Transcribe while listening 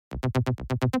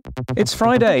It's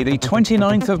Friday, the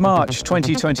 29th of March,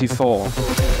 2024.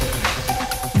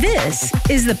 This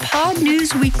is the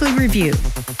Podnews Weekly Review,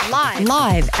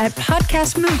 live at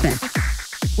Podcast Movement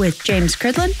with James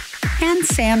Cridland and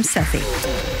Sam Sethi.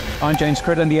 I'm James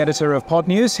Cridland, the editor of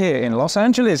Podnews here in Los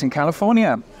Angeles in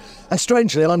California. And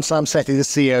strangely, I'm Sam Sethi, the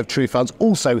CEO of True Funds,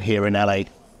 also here in LA.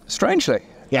 Strangely.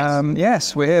 Yes.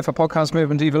 Yes, we're here for Podcast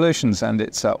Movement Evolutions, and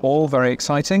it's all very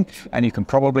exciting. And you can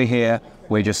probably hear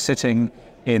we're just sitting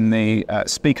in the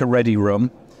speaker-ready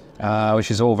room, which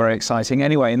is all very exciting.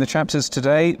 Anyway, in the chapters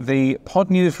today, the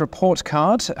Podnews report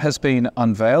card has been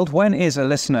unveiled. When is a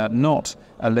listener not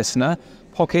a listener?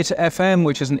 Pocket FM,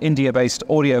 which is an India-based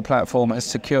audio platform, has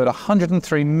secured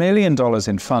 $103 million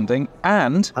in funding.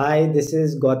 And hi, this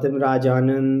is Gautam Raj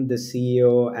Anand, the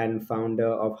CEO and founder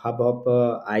of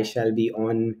Hubhopper. I shall be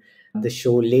on the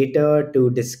show later to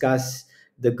discuss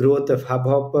the growth of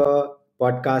Hubhopper,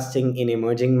 podcasting in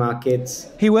emerging markets.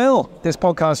 He will. This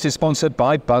podcast is sponsored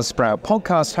by Buzzsprout,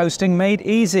 podcast hosting made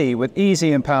easy with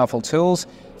easy and powerful tools,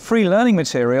 free learning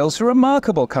materials,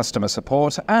 remarkable customer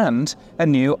support, and a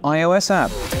new iOS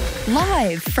app.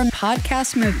 Live from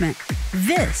Podcast Movement,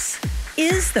 this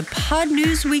is the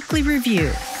Podnews Weekly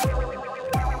Review.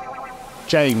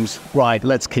 James, right,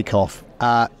 let's kick off.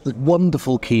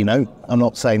 Wonderful keynote. I'm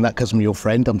not saying that because I'm your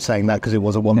friend. I'm saying that because it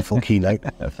was a wonderful keynote.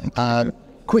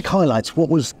 Quick highlights. What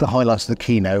was the highlights of the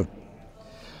keynote?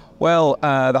 Well,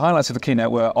 the highlights of the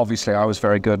keynote were obviously I was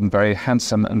very good and very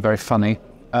handsome and very funny.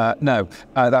 No,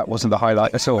 that wasn't the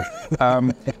highlight at all.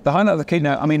 The highlight of the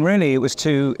keynote, I mean, really, it was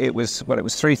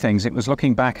three things. It was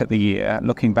looking back at the year,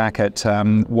 looking back at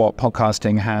what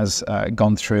podcasting has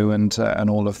gone through and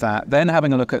all of that. Then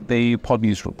having a look at the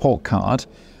Podnews report card,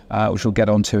 which we'll get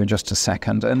onto in just a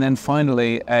second. And then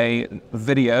finally, a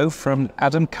video from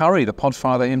Adam Curry, the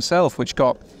podfather himself, which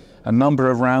got a number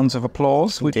of rounds of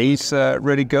applause, which is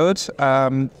really good.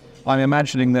 I'm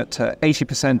imagining that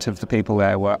 80% of the people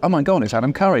there were, oh my God, it's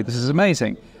Adam Curry, this is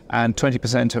amazing. And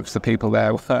 20% of the people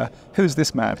there were, who's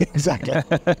this man? Exactly.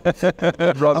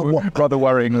 rather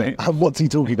worryingly. And what's he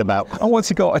talking about? And what's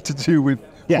he got to do with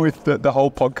the whole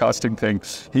podcasting thing?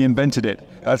 He invented it.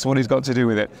 That's what he's got to do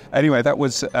with it. Anyway, that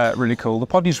was really cool. The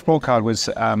Podnews report card was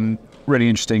really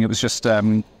interesting. It was just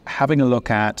having a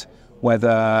look at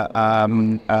whether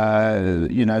some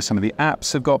of the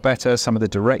apps have got better, some of the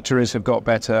directories have got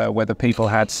better, whether people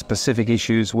had specific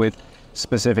issues with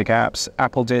specific apps.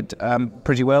 Apple did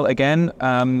pretty well again,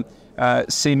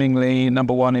 seemingly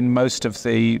number one in most of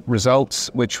the results,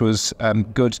 which was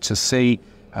good to see.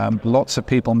 Lots of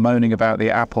people moaning about the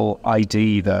Apple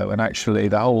ID, though, and actually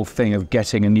the whole thing of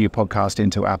getting a new podcast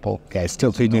into Apple it's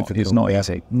still too difficult. It's not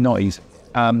easy. Not easy.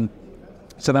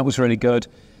 So that was really good.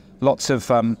 Lots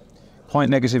of quite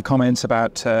negative comments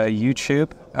about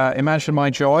YouTube. Imagine my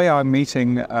joy. I'm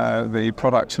meeting the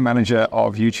product manager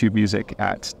of YouTube Music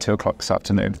at 2 o'clock this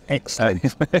afternoon. Excellent.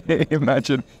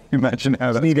 Imagine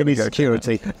how that's need any go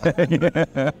security.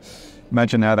 Yeah.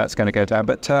 Imagine how that's going to go down.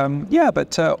 But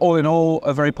all in all,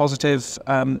 a very positive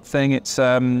thing. It's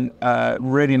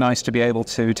really nice to be able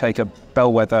to take a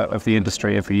bellwether of the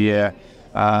industry every year.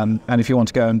 And if you want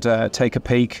to go and take a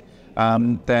peek,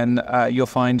 then you'll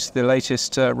find the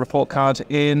latest report card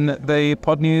in the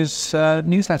Podnews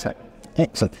newsletter.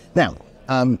 Excellent. Now,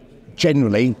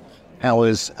 generally, how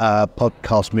has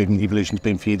Podcast Movement Evolutions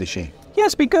been for you this year? Yeah,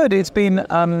 it's been good. It's been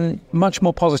much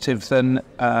more positive than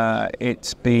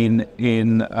it's been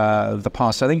in the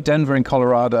past. I think Denver in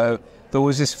Colorado, there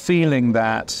was this feeling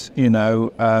that,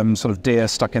 sort of deer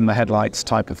stuck in the headlights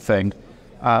type of thing.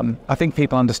 I think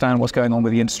people understand what's going on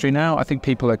with the industry now. I think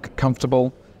people are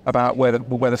comfortable about where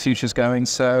the future's going.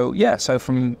 So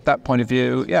from that point of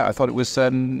view, I thought it was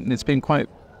it's been quite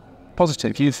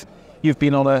positive. You've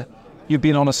been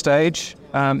on a stage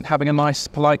having a nice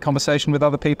polite conversation with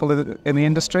other people in the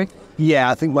industry. Yeah,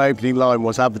 I think my opening line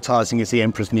was advertising is the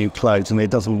emperor's new clothes and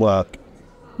it doesn't work.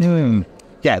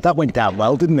 Yeah, that went down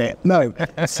well, didn't it? No.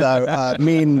 So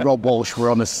me and Rob Walsh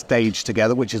were on a stage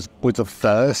together, which was a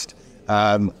first,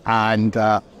 and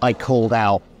I called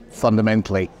out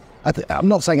fundamentally. I'm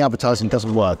not saying advertising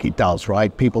doesn't work. It does,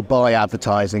 right? People buy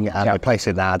advertising and they place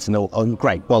it in ads and all. Oh,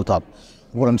 great, well done.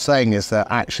 What I'm saying is that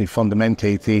actually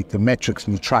fundamentally the metrics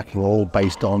and the tracking are all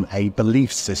based on a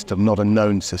belief system, not a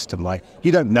known system. Like,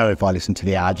 you don't know if I listen to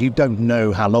the ad. You don't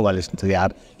know how long I listen to the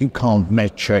ad. You can't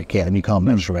measure it yet and you can't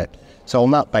measure it. So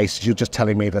on that basis, you're just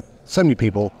telling me that so many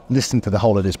people listen to the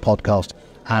whole of this podcast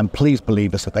and please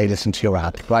believe us that they listen to your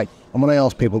ad, right? And when I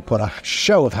ask people to put a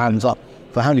show of hands up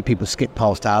for how many people skip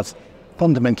past ads,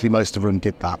 fundamentally most of them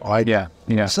did that, right? Yeah.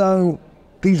 So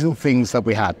these are the things that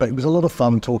we had, but it was a lot of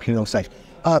fun talking on stage.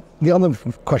 The other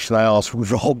question I asked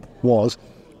Rob was,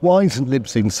 why isn't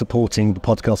Libsyn supporting the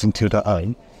Podcasting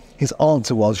 2.0? His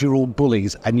answer was, you're all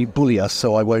bullies and you bully us,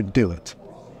 so I won't do it.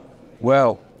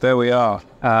 Well, there we are.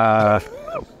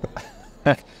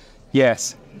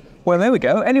 Yes. Well, there we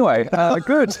go. Anyway,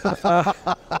 good.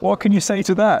 What can you say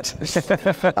to that?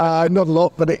 Not a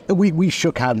lot, but we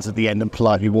shook hands at the end and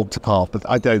politely walked apart. But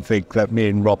I don't think that me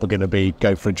and Rob are going to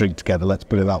go for a drink together. Let's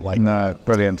put it that way. No,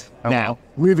 brilliant. Now,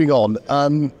 moving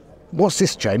on. What's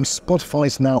this, James?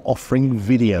 Spotify's now offering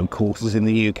video courses in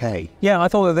the UK. Yeah, I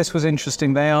thought that this was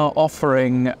interesting. They are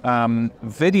offering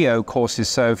video courses.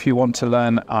 So if you want to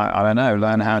learn,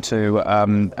 learn how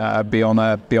to be on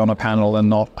a panel and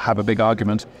not have a big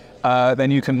argument, then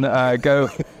you can go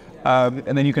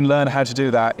and then you can learn how to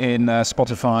do that in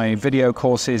Spotify video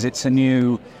courses. It's a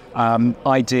new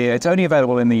idea. It's only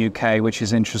available in the UK, which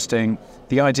is interesting.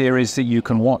 The idea is that you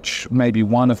can watch maybe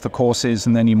one of the courses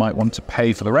and then you might want to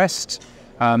pay for the rest.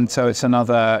 So it's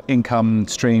another income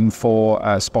stream for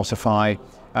Spotify.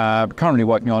 Currently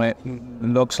working on it.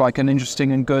 Looks like an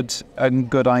interesting and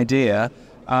good idea.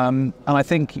 And I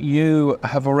think you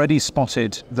have already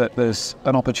spotted that there's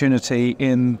an opportunity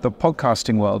in the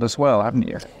podcasting world as well, haven't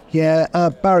you? Yeah,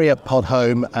 Barry at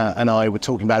Podhome and I were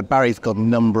talking about it. Barry's got a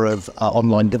number of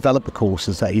online developer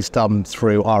courses that he's done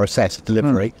through RSS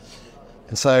delivery.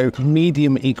 And so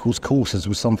medium equals courses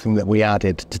was something that we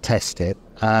added to test it.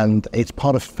 And it's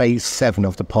part of phase 7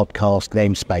 of the podcast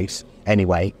namespace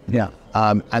anyway. Yeah.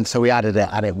 And so we added it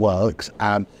and it works.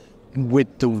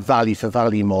 With the value for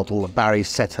value model, Barry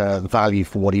set a value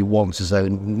for what he wants as a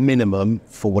minimum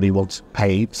for what he wants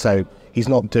paid. So he's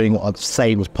not doing what I'm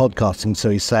saying was podcasting. So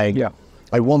he's saying, yeah,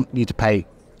 I want you to pay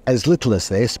as little as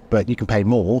this, but you can pay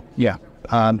more. Yeah.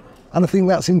 And I think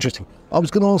that's interesting. I was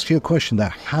going to ask you a question there.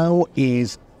 How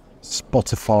is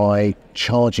Spotify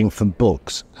charging for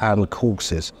books and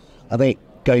courses? Are they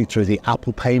going through the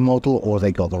Apple Pay model, or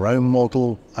they got their own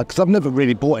model? Because I've never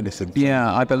really bought anything.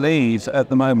 Yeah, I believe at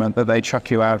the moment that they chuck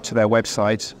you out to their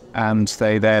website and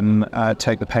they then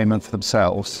take the payment for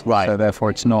themselves. Right. So therefore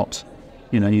it's not,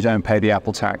 you don't pay the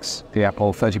Apple tax, the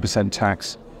Apple 30%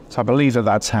 tax. So I believe that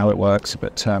that's how it works.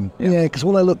 But yeah, because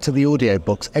when I looked at the audio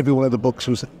books, every one of the books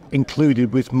was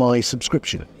included with my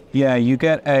subscription. Yeah, you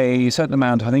get a certain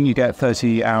amount. I think you get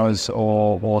 30 hours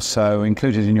or so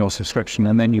included in your subscription,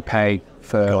 and then you pay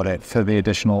for the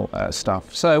additional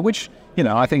stuff. So, which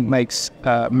I think makes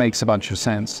a bunch of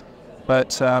sense.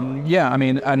 But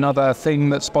another thing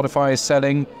that Spotify is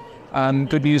selling,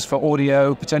 good news for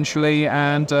audio potentially,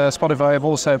 and Spotify have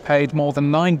also paid more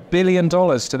than $9 billion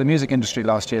to the music industry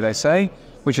last year, they say,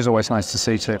 which is always nice to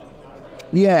see too.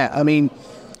 Yeah, I mean,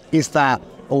 is that,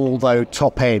 although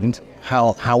top end,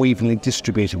 how evenly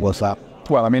distributed was that?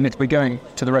 Well, I mean, it'll be going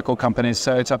to the record companies,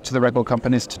 so it's up to the record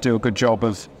companies to do a good job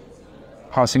of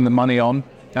passing the money on,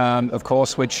 of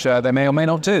course, which they may or may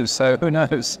not do, so who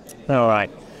knows? All right.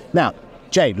 Now,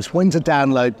 James, when's a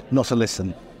download, not a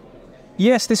listen?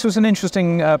 Yes, this was an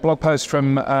interesting blog post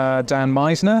from Dan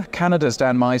Meisner, Canada's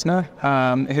Dan Meisner,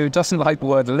 who doesn't like the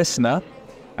word listener,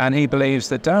 and he believes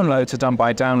that downloads are done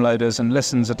by downloaders and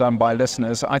listens are done by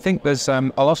listeners. I think there's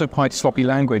a lot of quite sloppy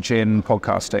language in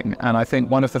podcasting, and I think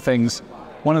one of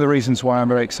the reasons why I'm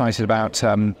very excited about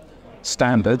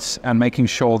standards and making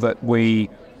sure that we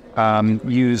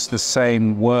use the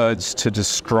same words to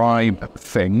describe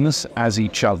things as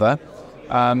each other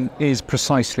is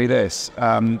precisely this.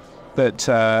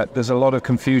 That there's a lot of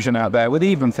confusion out there with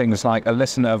even things like a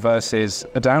listener versus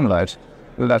a download,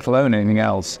 let alone anything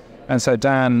else. And so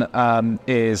Dan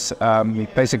is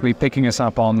basically picking us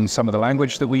up on some of the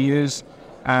language that we use.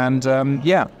 And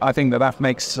I think that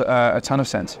makes a ton of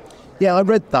sense. Yeah, I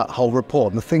read that whole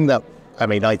report. And the thing that,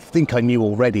 I think I knew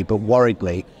already, but worried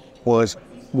me, was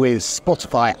with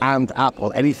Spotify and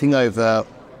Apple, anything over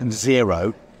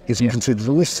 0 is considered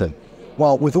a listen.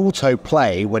 Well, with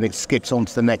autoplay, when it skips on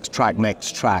to the next track,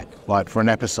 like for an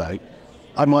episode,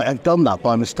 I might have done that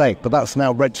by mistake, but that's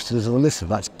now registered as a listen.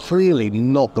 That's clearly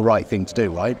not the right thing to do,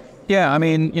 right? Yeah, I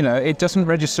mean, it doesn't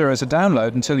register as a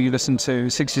download until you listen to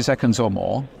 60 seconds or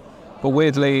more. But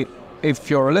weirdly, if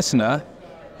you're a listener,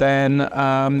 then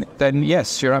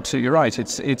yes, you're absolutely right.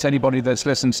 It's anybody that's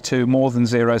listened to more than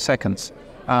 0 seconds.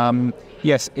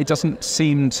 Yes, it doesn't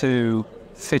seem to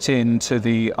fit into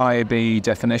the IAB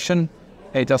definition.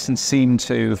 It doesn't seem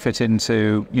to fit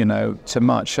into, too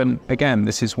much. And again,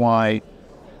 this is why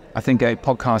I think a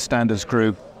podcast standards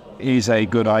group is a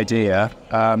good idea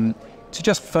to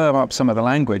just firm up some of the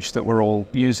language that we're all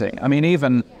using. I mean,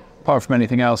 even apart from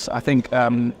anything else, I think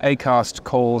Acast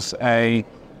calls a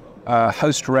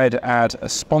host-read ad a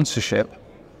sponsorship,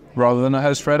 rather than a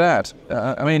host read ad.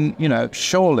 I mean,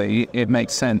 surely it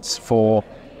makes sense for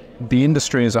the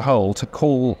industry as a whole to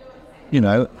call,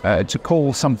 to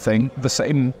call something the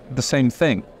same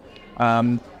thing,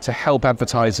 to help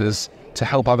advertisers, to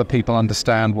help other people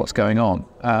understand what's going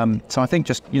on. So I think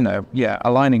just,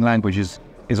 aligning language is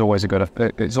always a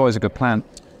good plan.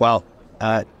 Well,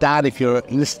 Dan, if you're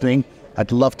listening,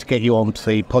 I'd love to get you on to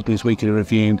the Podnews Weekly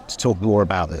Review to talk more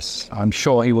about this. I'm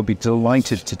sure he will be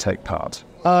delighted to take part.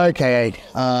 Okay,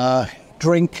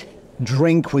 drink.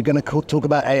 We're going to talk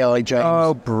about AI, James.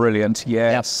 Oh, brilliant.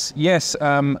 Yes. Yep.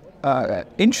 Yes.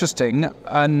 Interesting.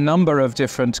 A number of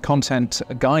different content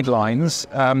guidelines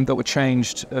that were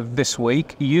changed this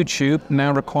week. YouTube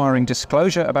now requiring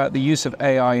disclosure about the use of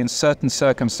AI in certain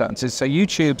circumstances. So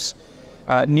YouTube's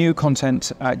new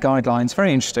content guidelines,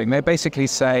 very interesting. They basically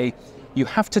say you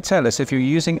have to tell us if you're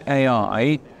using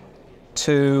AI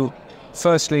to,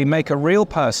 firstly, make a real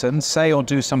person say or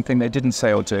do something they didn't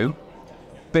say or do,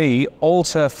 B,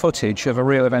 alter footage of a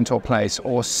real event or place,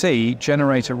 or C,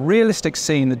 generate a realistic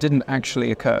scene that didn't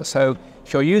actually occur. So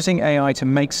if you're using AI to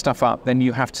make stuff up, then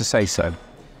you have to say so,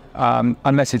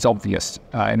 unless it's obvious,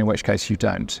 in which case you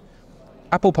don't.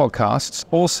 Apple Podcasts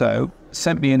also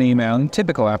sent me an email in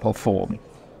typical Apple form.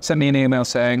 Sent me an email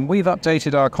saying, we've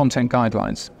updated our content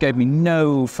guidelines. Gave me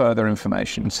no further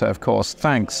information. So, of course,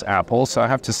 thanks, Apple. So I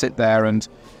have to sit there and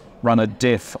run a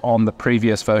diff on the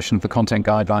previous version of the content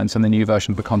guidelines and the new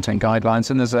version of the content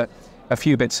guidelines. And there's a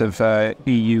few bits of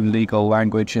EU legal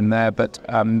language in there. But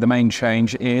the main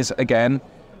change is, again,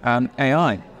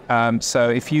 AI.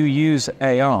 So if you use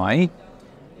AI,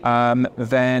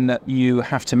 then you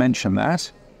have to mention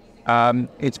that.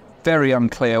 It's very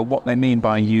unclear what they mean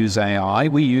by use AI.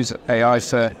 We use AI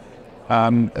for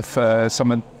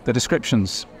some of the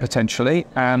descriptions, potentially.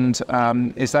 And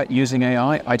is that using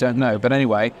AI? I don't know. But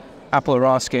anyway, Apple are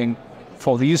asking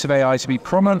for the use of AI to be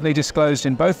prominently disclosed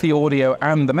in both the audio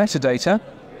and the metadata.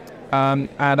 And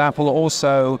Apple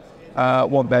also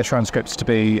want their transcripts to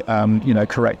be,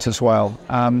 correct as well.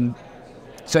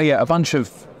 So yeah, a bunch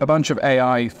of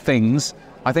AI things.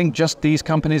 I think just these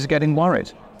companies are getting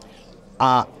worried.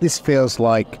 This feels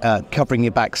like covering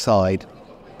your backside,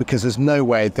 because there's no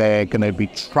way they're going to be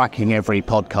tracking every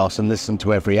podcast and listen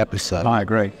to every episode. I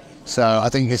agree. So I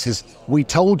think this is, we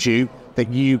told you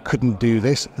that you couldn't do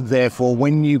this, therefore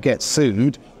when you get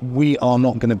sued, we are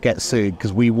not going to get sued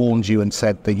because we warned you and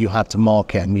said that you had to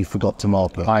mark it and you forgot to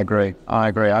mark it. I agree.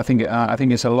 I think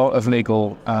it's a lot of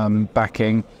legal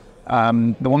backing.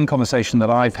 The one conversation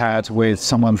that I've had with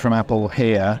someone from Apple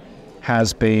here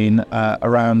has been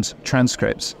around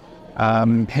transcripts.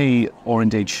 He, or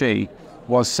indeed she,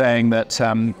 was saying that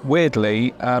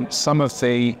weirdly, some of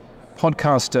the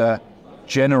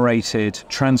podcaster-generated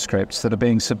transcripts that are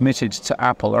being submitted to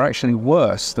Apple are actually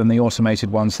worse than the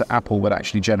automated ones that Apple would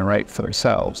actually generate for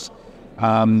themselves.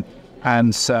 And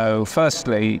so,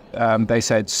 firstly, they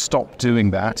said, stop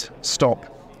doing that.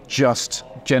 Stop just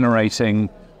generating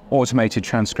automated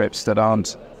transcripts that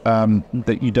aren't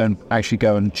that you don't actually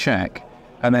go and check.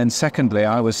 And then secondly,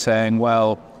 I was saying,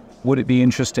 well, would it be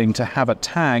interesting to have a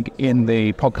tag in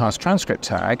the podcast transcript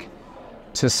tag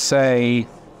to say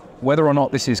whether or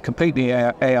not this is completely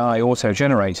AI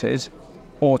auto-generated,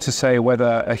 or to say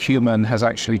whether a human has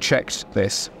actually checked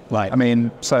this? Right. I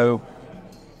mean, so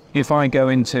if I go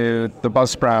into the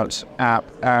Buzzsprout app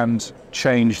and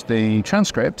change the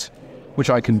transcript, which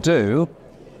I can do,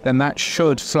 then that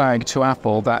should flag to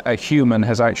Apple that a human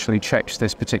has actually checked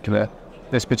this particular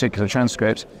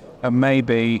transcript. And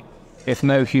maybe if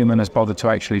no human has bothered to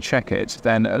actually check it,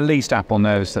 then at least Apple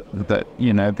knows that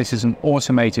this is an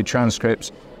automated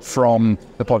transcript from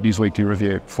the Podnews Weekly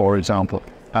Review, for example.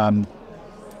 And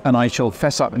I shall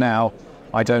fess up now,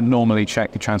 I don't normally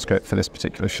check the transcript for this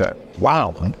particular show.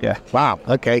 Wow. Yeah. Wow.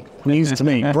 Okay. News to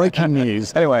me. Breaking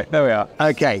news. Anyway, there we are.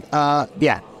 Okay.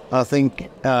 Yeah. I think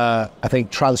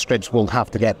transcripts will have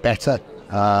to get better,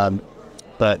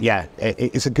 but yeah,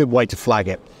 it's a good way to flag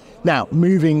it. Now,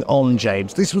 moving on,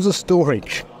 James, this was a story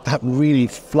that really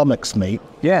flummoxed me.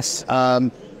 Yes.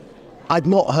 I'd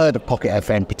not heard of Pocket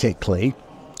FM particularly,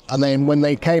 and then when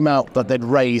they came out that they'd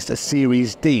raised a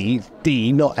Series D,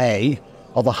 not A,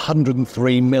 of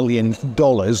 $103 million,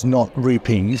 not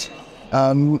rupees,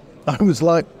 I was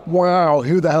like, wow,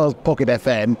 who the hell is Pocket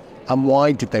FM? And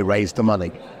why did they raise the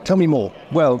money? Tell me more.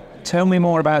 Well, tell me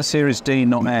more about Series D,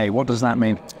 not A. What does that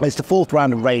mean? It's the fourth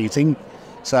round of raising.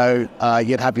 So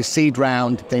you'd have your seed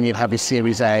round, then you'd have your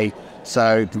Series A.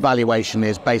 So the valuation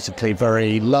is basically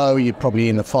very low. You're probably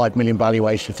in the 5 million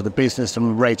valuation for the business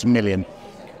and raise $1 million.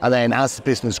 And then as the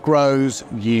business grows,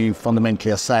 you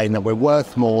fundamentally are saying that we're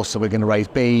worth more, so we're going to raise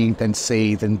B, then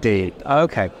C, then D.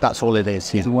 Okay. That's all it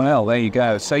is. Yeah. Well, there you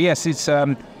go. So yes, it's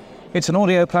an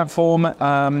audio platform.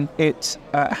 It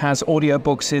has audio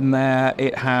books in there.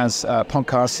 It has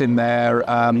podcasts in there,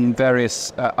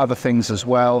 various other things as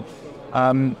well.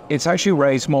 It's actually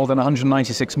raised more than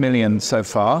 196 million so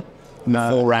far.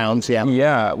 4 rounds, yeah.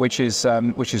 Yeah, which is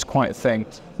quite a thing.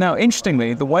 Now,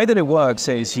 interestingly, the way that it works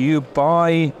is you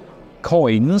buy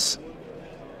coins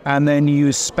and then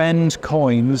you spend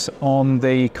coins on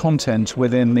the content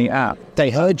within the app. They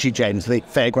heard you, James, the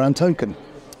Fairground token.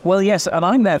 Well, yes, and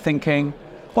I'm there thinking,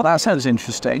 well, that sounds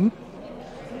interesting.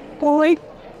 Why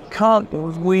can't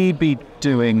we be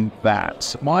doing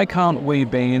that? Why can't we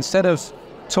be, instead of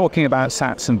talking about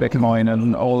sats and Bitcoin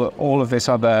and all of this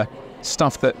other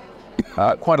stuff that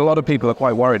quite a lot of people are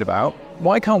quite worried about,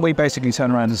 why can't we basically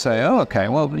turn around and say, oh, okay,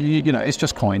 well, you know, it's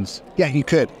just coins? Yeah, you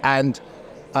could. And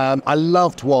I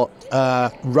loved what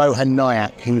Rohan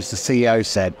Nayak, who's the CEO,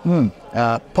 said.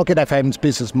 Pocket FM's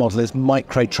business model is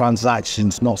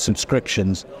microtransactions, not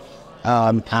subscriptions.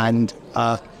 And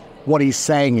what he's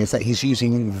saying is that he's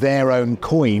using their own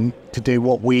coin to do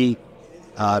what we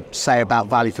say about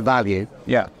value for value.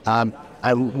 Yeah.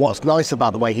 And what's nice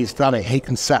about the way he's done it, he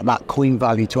can set that coin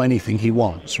value to anything he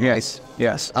wants. Right?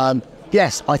 Yes.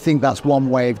 Yes, I think that's one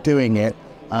way of doing it.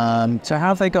 So how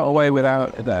have they got away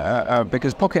without that?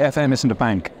 Because Pocket FM isn't a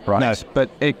bank, right? No. But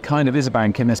it kind of is a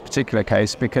bank in this particular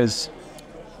case because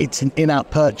it's an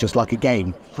in-app purchase like a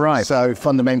game. Right. So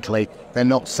fundamentally, they're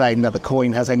not saying that the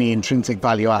coin has any intrinsic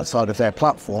value outside of their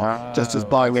platform, just as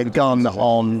buying a gun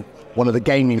on one of the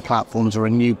gaming platforms or a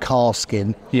new car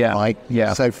skin. Yeah. Right?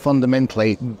 Yeah. So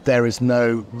fundamentally, there is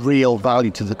no real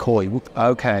value to the coin.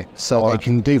 Okay. So they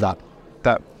can do that.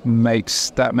 That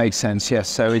makes sense, yes.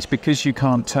 So it's because you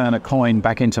can't turn a coin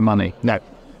back into money. No.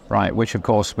 Right, which of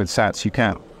course with sats you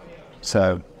can.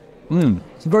 So,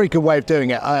 It's a very good way of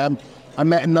doing it. I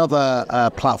met another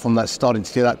platform that's starting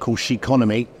to do that called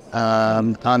Sheconomy,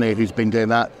 Anu, who's been doing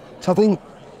that. So I think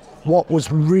what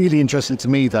was really interesting to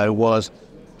me, though, was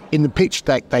in the pitch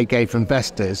deck they gave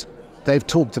investors, they've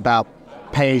talked about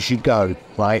pay-as-you-go,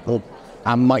 right,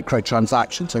 and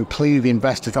microtransactions. So clearly the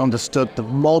investors understood the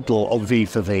model of V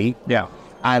for V,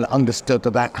 and understood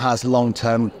that has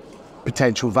long-term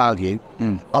potential value.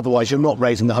 Otherwise, you're not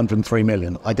raising the 103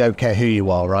 million. I don't care who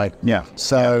you are, right? Yeah.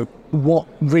 So what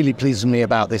really pleases me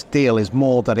about this deal is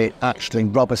more that it actually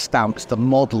rubber stamps the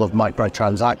model of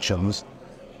microtransactions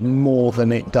more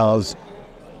than it does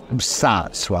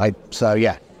sats, right? So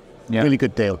yeah. Really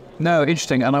good deal. No,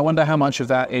 interesting. And I wonder how much of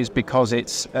that is because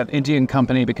it's an Indian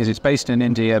company, because it's based in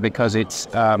India, because it's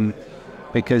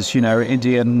because, you know,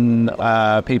 Indian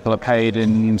people are paid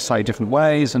in slightly different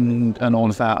ways and all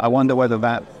of that. I wonder whether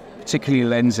that particularly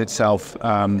lends itself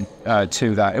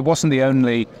to that. It wasn't the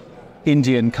only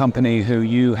Indian company who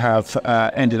you have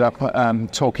ended up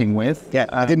talking with. Yeah,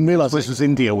 I didn't realise this was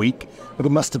India Week, but it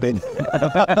must have been.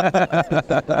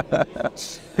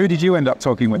 Who did you end up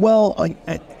talking with? Well,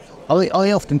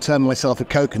 I often term myself a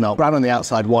coconut, brown on the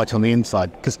outside, white on the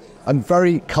inside, because I'm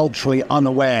very culturally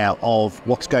unaware of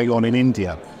what's going on in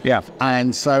India. Yeah.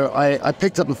 And so I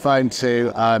picked up the phone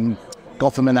to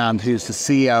Gautam Anand, who's the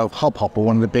CEO of Hubhopper,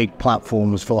 one of the big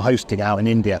platforms for hosting out in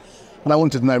India. And I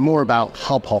wanted to know more about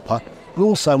Hubhopper, but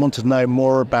also I wanted to know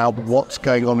more about what's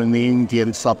going on in the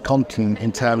Indian subcontinent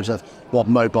in terms of what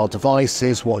mobile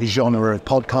devices, what genre of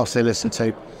podcasts they listen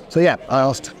to. So yeah, I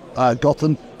asked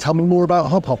Gautam, tell me more about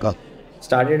Hubhopper.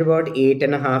 Started about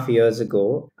 8.5 years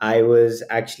ago. I was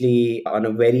actually on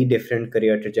a very different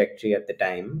career trajectory at the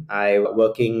time. I was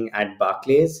working at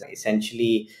Barclays,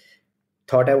 essentially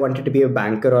thought I wanted to be a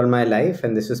banker all my life.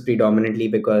 And this was predominantly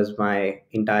because my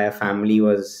entire family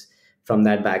was from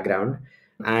that background.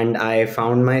 And I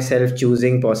found myself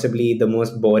choosing possibly the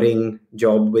most boring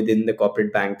job within the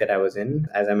corporate bank that I was in.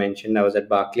 As I mentioned, I was at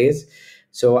Barclays.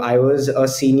 So I was a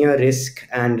senior risk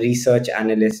and research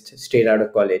analyst straight out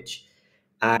of college.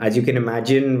 As you can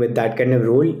imagine, with that kind of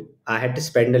role, I had to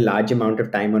spend a large amount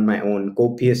of time on my own,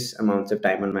 copious amounts of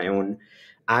time on my own.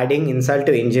 Adding insult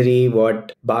to injury,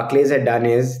 what Barclays had done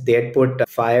is they had put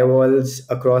firewalls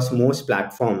across most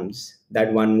platforms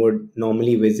that one would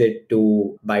normally visit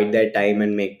to bide their time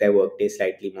and make their workday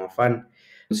slightly more fun.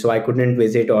 So I couldn't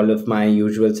visit all of my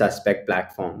usual suspect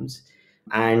platforms.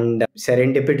 And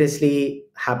serendipitously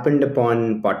happened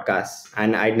upon podcasts,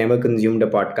 and I'd never consumed a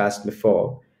podcast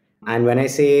before. And when I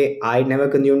say I'd never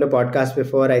consumed a podcast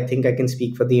before, I think I can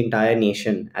speak for the entire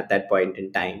nation at that point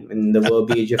in time in the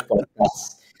verbiage of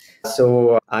podcasts.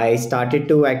 So I started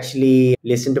to actually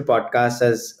listen to podcasts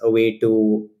as a way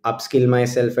to upskill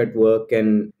myself at work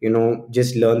and,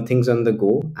 just learn things on the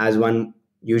go as one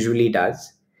usually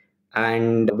does.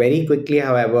 And very quickly,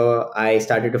 however, I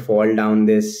started to fall down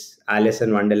this Alice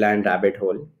in Wonderland rabbit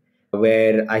hole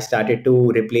where I started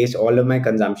to replace all of my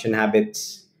consumption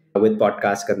habits with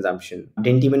podcast consumption.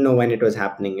 Didn't even know when it was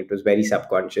happening. It was very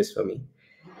subconscious for me.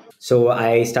 So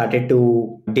I started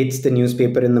to ditch the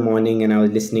newspaper in the morning and I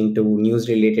was listening to news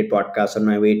related podcasts on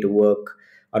my way to work.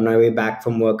 On my way back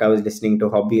from work, I was listening to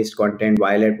hobbyist content.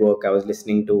 While at work, I was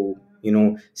listening to,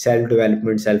 self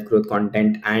development, self growth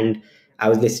content. And I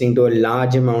was listening to a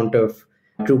large amount of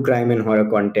true crime and horror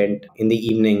content in the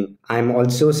evening. I'm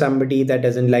also somebody that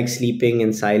doesn't like sleeping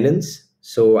in silence.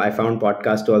 So I found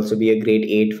podcasts to also be a great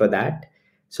aid for that.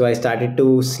 So I started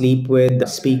to sleep with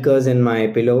speakers in my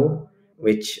pillow,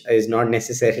 which is not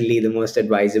necessarily the most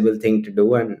advisable thing to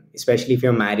do. And especially if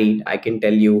you're married, I can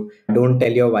tell you, don't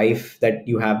tell your wife that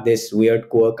you have this weird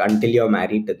quirk until you're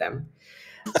married to them.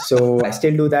 So I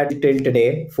still do that till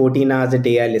today. 14 hours a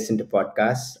day, I listen to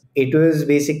podcasts. It was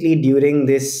basically during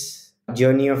this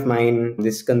journey of mine,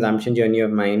 this consumption journey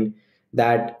of mine,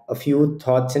 that a few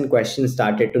thoughts and questions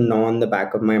started to gnaw on the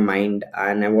back of my mind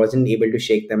and I wasn't able to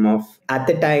shake them off. At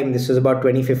the time, this was about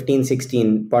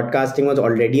 2015-16, podcasting was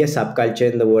already a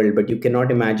subculture in the world, but you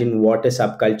cannot imagine what a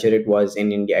subculture it was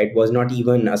in India. It was not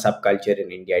even a subculture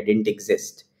in India, it didn't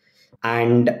exist.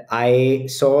 And I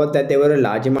saw that there were a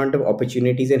large amount of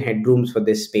opportunities and headrooms for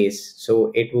this space.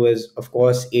 So it was, of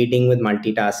course, aiding with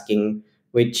multitasking,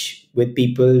 which with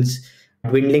people's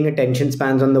dwindling attention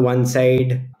spans on the one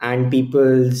side and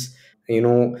people's,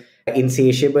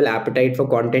 insatiable appetite for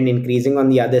content increasing on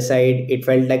the other side, it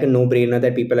felt like a no-brainer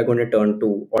that people are going to turn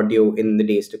to audio in the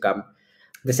days to come.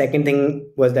 The second thing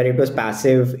was that it was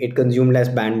passive, it consumed less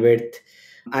bandwidth.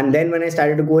 And then when I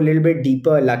started to go a little bit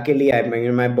deeper, luckily,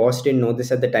 my boss didn't know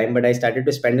this at the time, but I started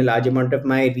to spend a large amount of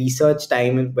my research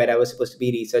time where I was supposed to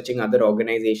be researching other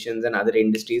organizations and other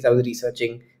industries. I was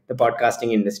researching the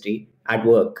podcasting industry at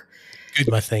work. Good,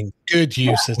 my thing. Good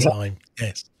use of time.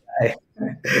 Yes.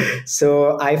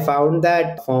 So I found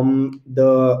that from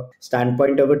the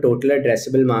standpoint of a total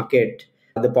addressable market,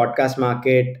 the podcast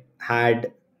market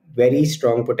had very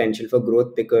strong potential for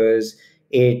growth because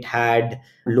it had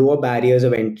lower barriers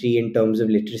of entry in terms of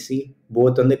literacy,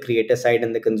 both on the creator side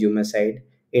and the consumer side.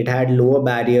 It had lower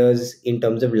barriers in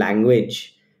terms of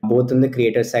language, both on the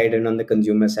creator side and on the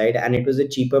consumer side. And it was a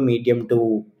cheaper medium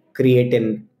to create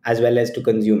in as well as to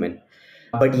consume in.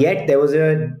 But yet there was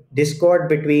a discord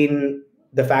between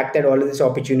the fact that all of this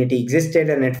opportunity existed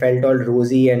and it felt all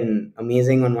rosy and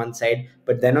amazing on one side.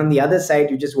 But then on the other side,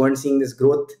 you just weren't seeing this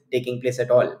growth taking place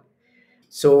at all.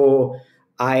 So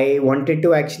I wanted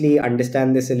to actually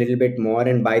understand this a little bit more.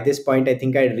 And by this point, I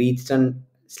think I reached a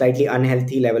slightly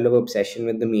unhealthy level of obsession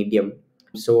with the medium.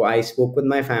 So I spoke with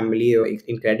my family,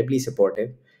 incredibly supportive.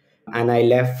 And I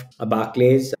left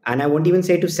Barclays, and I won't even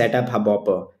say to set up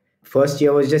Hubhopper. First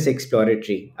year was just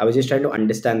exploratory. I was just trying to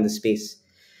understand the space.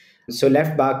 So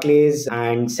left Barclays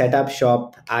and set up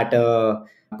shop at a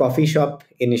coffee shop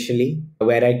initially,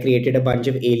 where I created a bunch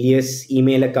of alias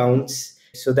email accounts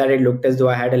so that it looked as though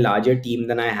I had a larger team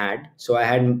than I had. So I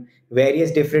had various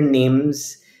different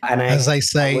names. And as they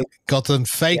say, Gautam,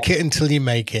 fake it until you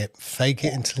make it. Fake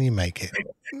it until you make it.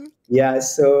 Yeah,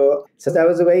 so that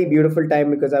was a very beautiful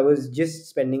time because I was just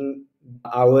spending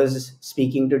hours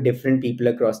speaking to different people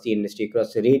across the industry,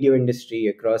 across the radio industry,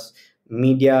 across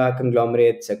media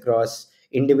conglomerates, across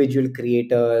individual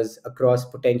creators, across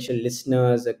potential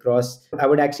listeners, I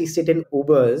would actually sit in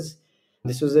Ubers.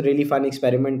 This was a really fun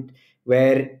experiment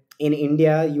where in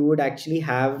India, you would actually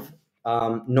have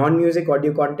non-music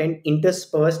audio content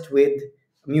interspersed with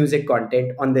music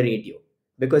content on the radio,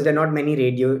 because there are not many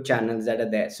radio channels that are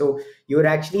there. So you're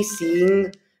actually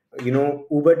seeing,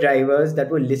 Uber drivers that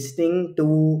were listening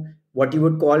to what you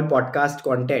would call podcast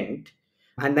content.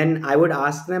 And then I would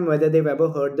ask them whether they've ever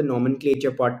heard the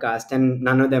Nomenclature podcast, and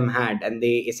none of them had. And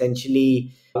they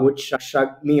essentially would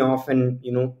shrug me off and,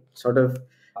 sort of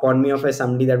pawn me off as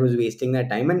somebody that was wasting their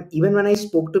time. And even when I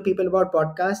spoke to people about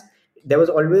podcasts, there was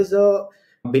always a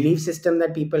belief system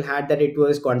that people had that it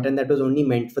was content that was only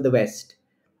meant for the West,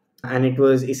 and it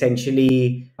was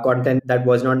essentially content that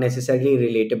was not necessarily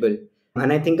relatable.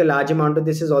 And I think a large amount of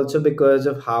this is also because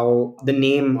of how the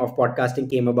name of podcasting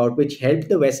came about, which helped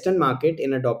the Western market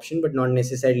in adoption, but not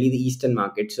necessarily the Eastern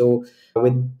market. So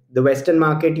with the Western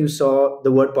market, you saw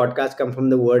the word podcast come from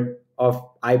the word of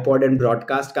iPod and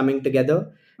broadcast coming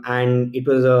together. And it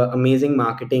was an amazing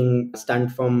marketing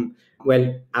stunt from,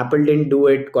 well, Apple didn't do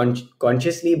it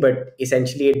consciously, but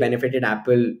essentially it benefited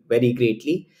Apple very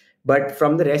greatly. But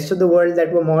from the rest of the world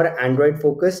that were more Android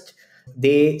focused,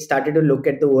 they started to look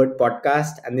at the word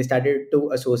podcast and they started to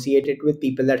associate it with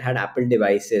people that had Apple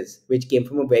devices, which came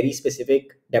from a very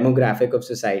specific demographic of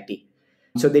society.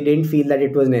 So they didn't feel that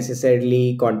it was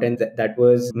necessarily content that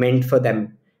was meant for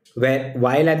them. Where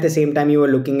while at the same time you were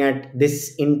looking at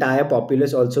this entire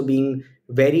populace also being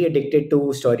very addicted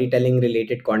to storytelling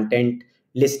related content,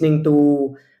 listening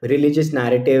to religious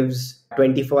narratives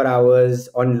 24 hours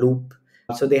on loop.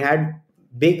 So they had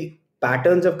big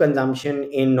patterns of consumption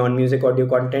in non-music audio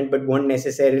content, but weren't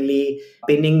necessarily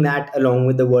pinning that along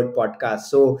with the word podcast.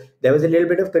 So there was a little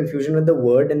bit of confusion with the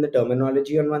word and the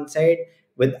terminology on one side,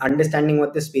 with understanding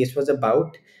what the space was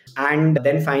about. And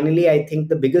then finally, I think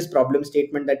the biggest problem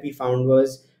statement that we found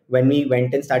was when we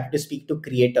went and started to speak to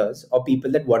creators or people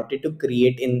that wanted to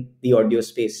create in the audio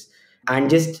space. And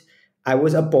just, I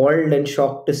was appalled and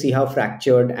shocked to see how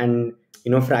fractured and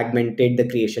fragmented the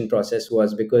creation process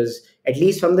was, because at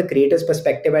least from the creator's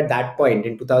perspective at that point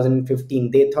in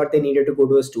 2015, they thought they needed to go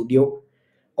to a studio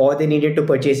or they needed to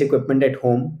purchase equipment at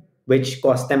home, which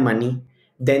cost them money.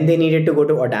 Then they needed to go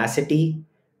to Audacity,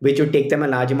 which would take them a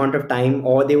large amount of time,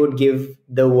 or they would give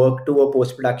the work to a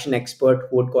post-production expert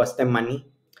who would cost them money.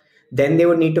 Then they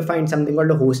would need to find something called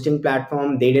a hosting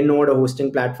platform. They didn't know what a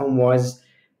hosting platform was,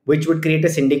 which would create a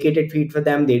syndicated feed for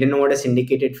them. They didn't know what a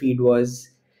syndicated feed was.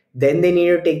 Then they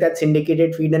needed to take that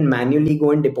syndicated feed and manually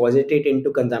go and deposit it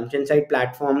into consumption side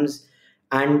platforms.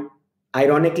 And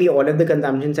ironically, all of the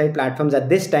consumption side platforms at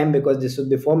this time, because this was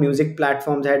before music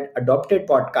platforms had adopted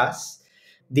podcasts,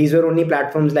 these were only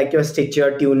platforms like your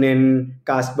Stitcher, TuneIn,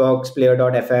 Castbox,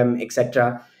 Player.fm,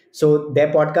 etc. So their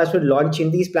podcast would launch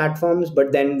in these platforms,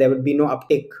 but then there would be no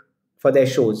uptick for their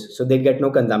shows. So they'd get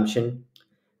no consumption.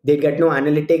 They'd get no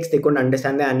analytics. They couldn't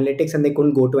understand the analytics and they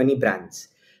couldn't go to any brands.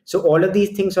 So all of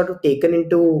these things sort of taken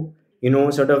into,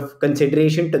 sort of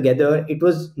consideration together, it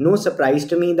was no surprise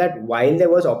to me that while there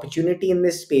was opportunity in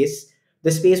this space,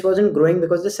 the space wasn't growing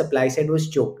because the supply side was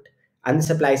choked and the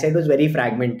supply side was very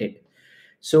fragmented.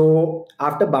 So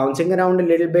after bouncing around a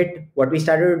little bit, what we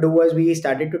started to do was we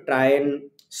started to try and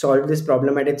solve this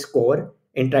problem at its core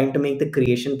in trying to make the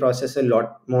creation process a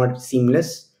lot more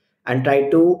seamless and try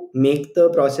to make the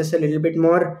process a little bit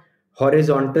more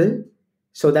horizontal,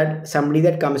 so that somebody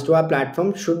that comes to our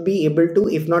platform should be able to,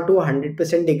 if not to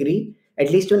 100% degree, at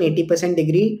least to an 80%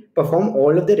 degree, perform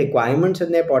all of the requirements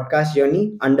in their podcast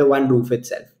journey under one roof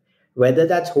itself. Whether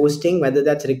that's hosting, whether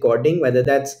that's recording, whether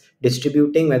that's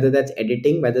distributing, whether that's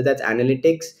editing, whether that's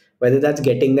analytics, whether that's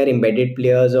getting their embedded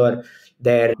players or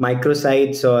their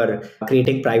microsites or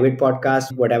creating private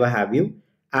podcasts, whatever have you.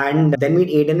 And then we'd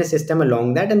aid in a system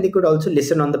along that, and they could also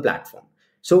listen on the platform.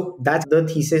 So that's the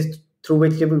thesis through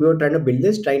which we were trying to build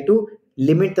this, trying to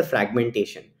limit the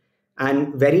fragmentation.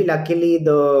 And very luckily,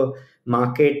 the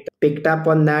market picked up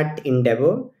on that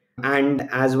endeavor. And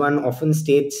as one often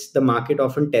states, the market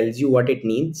often tells you what it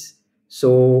needs.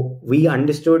 So we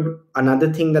understood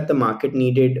another thing that the market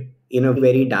needed in a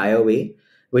very dire way,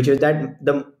 which was that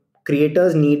the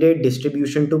creators needed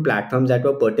distribution to platforms that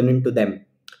were pertinent to them.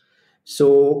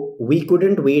 So we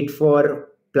couldn't wait for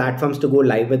platforms to go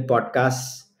live with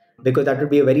podcasts because that would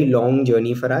be a very long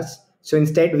journey for us. So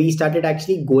instead, we started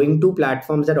actually going to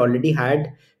platforms that already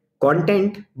had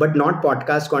content, but not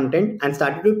podcast content, and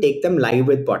started to take them live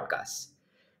with podcasts.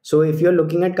 So if you're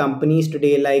looking at companies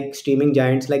today like streaming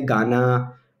giants like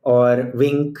Ghana or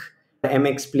Wink,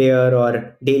 MX Player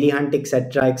or Daily Hunt,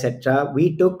 etc.,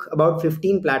 we took about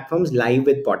 15 platforms live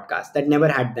with podcasts that never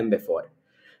had them before.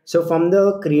 So from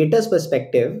the creator's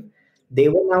perspective, they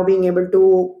were now being able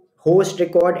to host,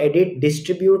 record, edit,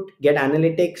 distribute, get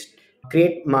analytics,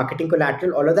 create marketing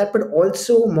collateral, all of that. But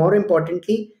also, more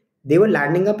importantly, they were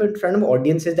landing up in front of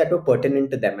audiences that were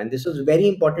pertinent to them. And this was very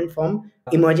important from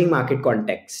emerging market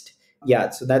context. Yeah,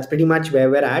 so that's pretty much where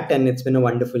we're at. And it's been a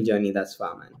wonderful journey thus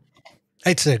far, man.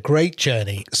 It's a great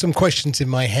journey. Some questions in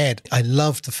my head. I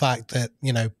love the fact that,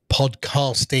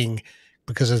 podcasting,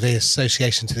 because of the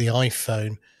association to the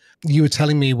iPhone. You were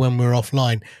telling me when we were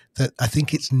offline that I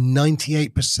think it's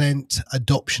 98%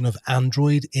 adoption of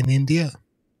Android in India.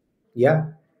 Yeah.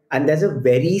 And there's a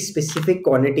very specific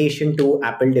connotation to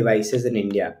Apple devices in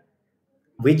India,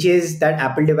 which is that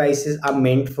Apple devices are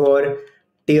meant for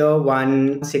tier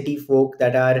one city folk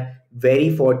that are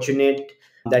very fortunate,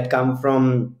 that come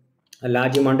from a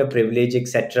large amount of privilege,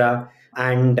 etc.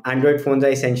 And Android phones are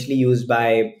essentially used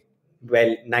by,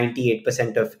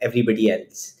 98% of everybody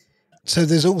else. So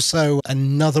there's also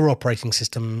another operating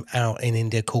system out in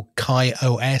India called Kai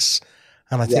OS.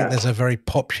 And I think there's a very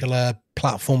popular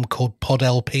platform called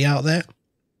PodLP out there.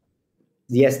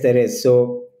 Yes, there is.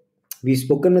 So we've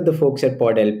spoken with the folks at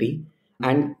PodLP,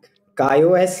 and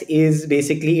KaiOS is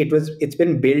basically it's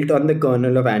been built on the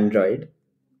kernel of Android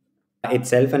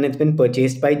itself, and it's been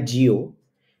purchased by Geo.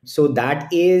 So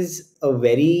that is a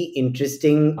very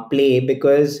interesting play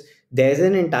because there's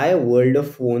an entire world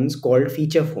of phones called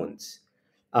feature phones,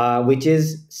 which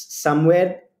is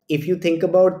somewhere, if you think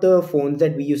about the phones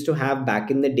that we used to have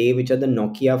back in the day, which are the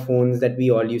Nokia phones that we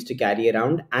all used to carry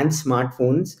around, and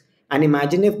smartphones, and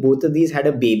imagine if both of these had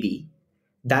a baby,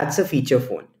 that's a feature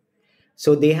phone.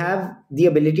 So they have the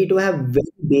ability to have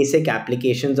very basic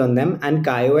applications on them, and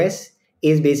KaiOS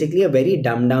is basically a very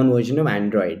dumbed down version of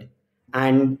Android,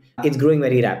 and it's growing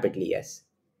very rapidly. Yes.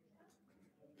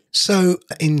 So,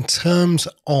 in terms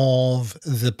of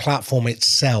the platform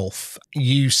itself,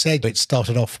 you said it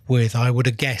started off with, I would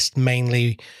have guessed,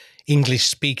 mainly English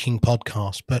speaking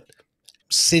podcasts. But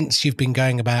since you've been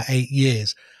going about 8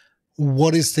 years,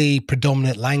 what is the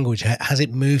predominant language? Has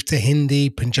it moved to Hindi,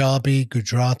 Punjabi,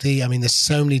 Gujarati? I mean, there's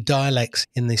so many dialects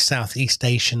in the Southeast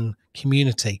Asian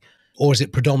community. Or is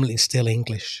it predominantly still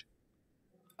English?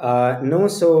 No,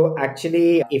 so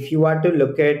actually, if you are to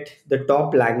look at the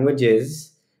top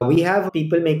languages, we have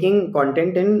people making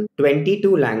content in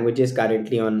 22 languages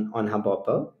currently on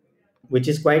Hubhopper, which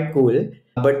is quite cool.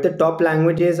 But the top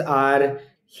languages are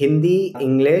Hindi,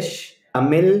 English,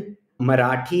 Tamil,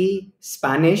 Marathi,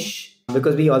 Spanish,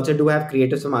 because we also do have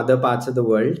creators from other parts of the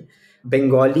world,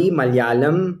 Bengali,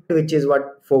 Malayalam, which is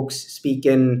what folks speak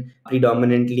in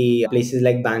predominantly places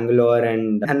like Bangalore,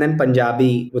 and then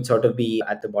Punjabi would sort of be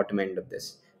at the bottom end of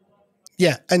this.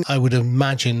 Yeah. And I would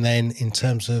imagine then, in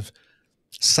terms of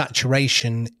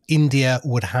saturation, India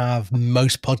would have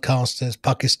most podcasters,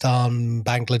 Pakistan,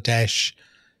 Bangladesh,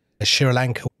 Sri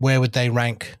Lanka. Where would they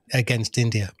rank against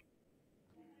India?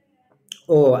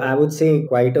 Oh, I would say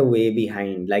quite a way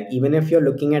behind. Like, even if you're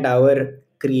looking at our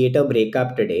creator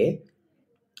breakup today,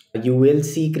 you will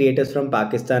see creators from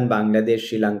Pakistan, Bangladesh,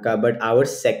 Sri Lanka, but our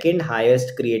second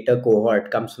highest creator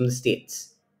cohort comes from the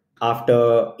States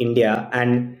after India.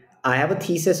 And I have a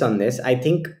thesis on this. I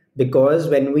think because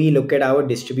when we look at our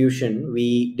distribution,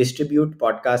 we distribute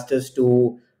podcasters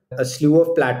to a slew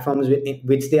of platforms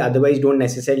which they otherwise don't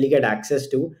necessarily get access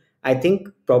to. I think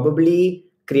probably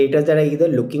creators that are either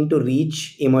looking to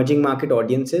reach emerging market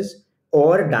audiences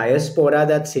or diaspora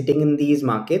that's sitting in these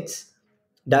markets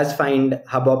does find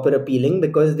Hubhopper appealing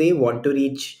because they want to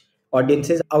reach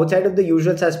audiences outside of the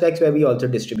usual suspects where we also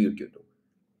distribute you to.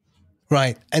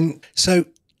 Right. And so,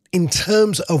 in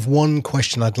terms of one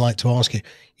question I'd like to ask you,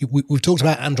 we've talked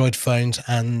about Android phones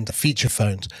and feature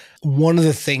phones. One of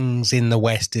the things in the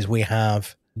West is we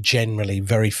have generally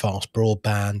very fast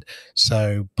broadband.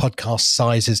 So podcast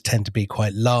sizes tend to be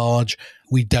quite large.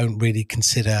 We don't really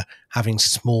consider having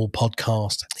small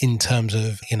podcasts in terms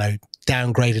of,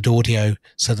 downgraded audio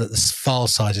so that the file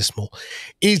size is small.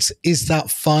 Is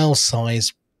that file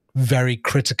size very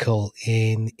critical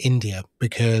in India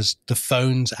because the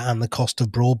phones and the cost of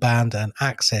broadband and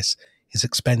access is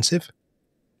expensive?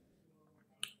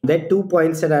 There are 2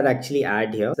 points that I'd actually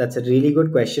add here. That's a really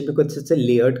good question because it's a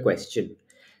layered question.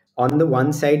 On the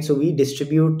one side, so we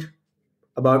distribute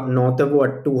about north of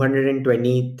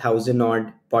 220,000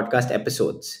 odd podcast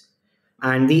episodes.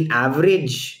 And the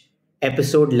average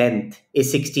episode length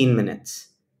is 16 minutes.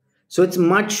 So it's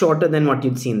much shorter than what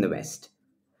you'd see in the West.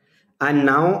 And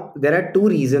now there are two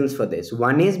reasons for this.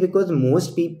 One is because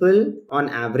most people on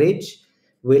average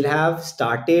will have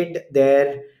started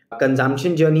their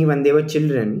consumption journey when they were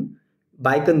children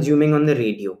by consuming on the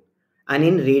radio. And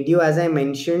in radio, as I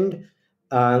mentioned,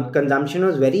 consumption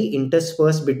was very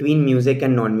interspersed between music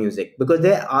and non-music because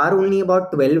there are only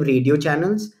about 12 radio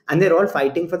channels and they're all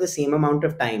fighting for the same amount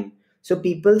of time. So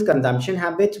people's consumption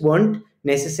habits weren't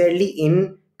necessarily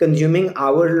in consuming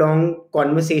hour-long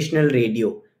conversational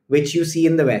radio, which you see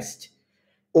in the West.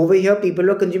 Over here, people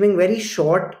are consuming very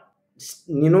short,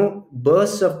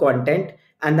 bursts of content,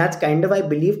 and that's kind of, I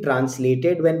believe,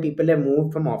 translated when people have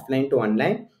moved from offline to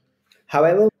online.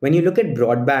 However, when you look at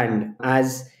broadband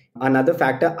as another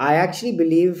factor, I actually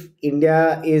believe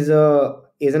India is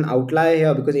an outlier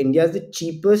here because India is the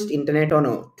cheapest internet on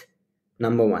earth.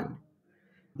 Number one.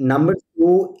 Number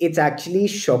two, it's actually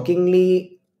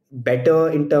shockingly better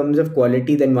in terms of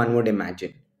quality than one would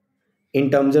imagine.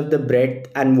 In terms of the breadth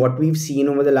and what we've seen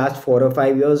over the last 4 or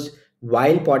 5 years,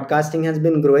 while podcasting has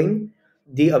been growing,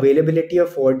 the availability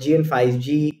of 4G and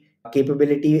 5G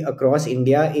capability across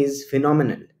India is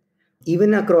phenomenal,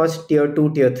 even across tier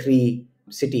 2, tier 3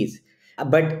 cities.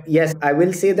 But yes, I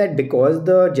will say that because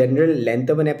the general length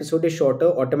of an episode is shorter,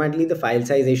 automatically the file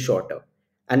size is shorter.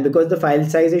 And because the file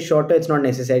size is shorter, it's not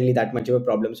necessarily that much of a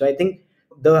problem. So I think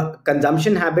the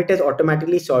consumption habit has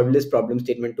automatically solved this problem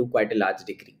statement to quite a large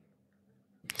degree.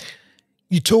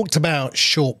 You talked about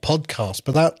short podcasts,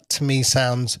 but that to me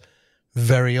sounds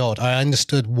very odd. I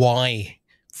understood why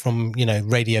from,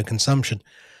 radio consumption,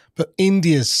 but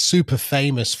India's super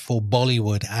famous for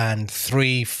Bollywood and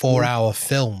 3-4 hour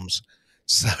films.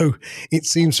 So it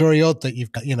seems very odd that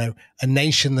you've got, a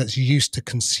nation that's used to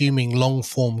consuming long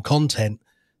form content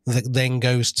that then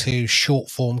goes to short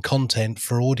form content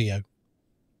for audio.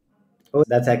 Oh,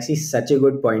 that's actually such a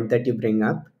good point that you bring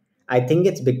up. I think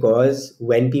it's because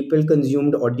when people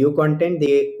consumed audio content,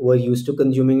 they were used to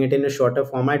consuming it in a shorter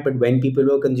format. But when people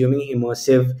were consuming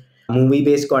immersive movie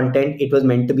based content, it was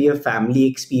meant to be a family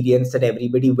experience that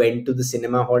everybody went to the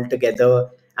cinema hall together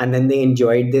and then they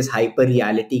enjoyed this hyper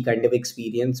reality kind of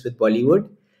experience with Bollywood.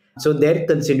 So they're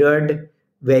considered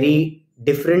very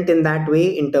different in that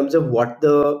way in terms of what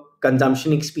the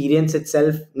consumption experience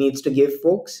itself needs to give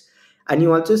folks. And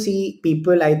you also see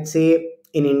people, I'd say,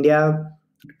 in India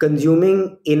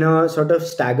consuming in a sort of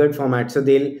staggered format. So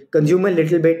they'll consume a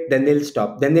little bit, then they'll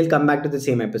stop, then they'll come back to the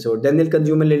same episode, then they'll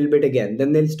consume a little bit again,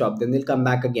 then they'll stop, then they'll come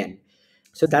back again.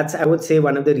 So that's, I would say,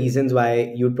 one of the reasons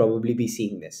why you'd probably be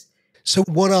seeing this. So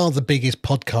what are the biggest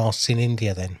podcasts in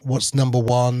India then? What's number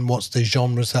one? What's the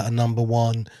genres that are number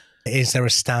one? Is there a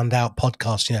standout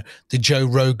podcast, the Joe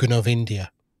Rogan of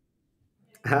India?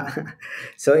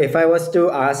 So if I was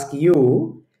to ask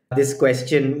you this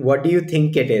question, what do you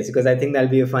think it is? Because I think that'll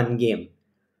be a fun game.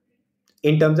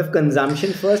 In terms of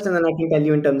consumption first, and then I can tell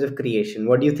you in terms of creation.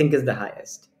 What do you think is the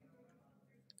highest?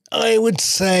 I would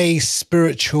say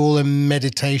spiritual and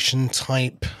meditation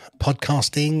type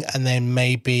podcasting, and then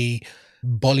maybe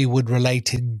Bollywood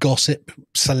related gossip,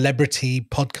 celebrity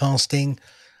podcasting.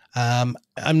 I'm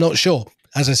not sure.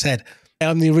 As I said,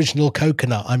 I'm the original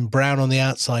coconut. I'm brown on the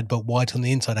outside, but white on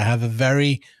the inside. I have a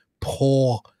very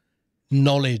poor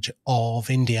knowledge of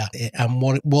India and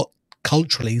what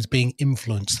culturally is being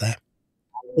influenced there.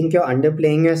 I think you're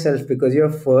underplaying yourself because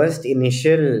your first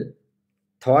initial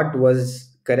thought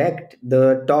was correct.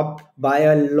 The top by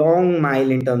a long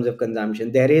mile in terms of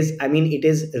consumption. It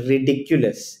is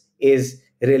ridiculous, is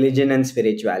religion and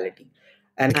spirituality.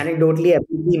 And anecdotally,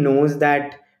 everybody knows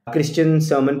that Christian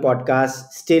sermon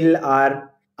podcasts still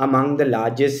are among the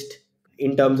largest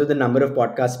in terms of the number of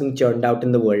podcasts being churned out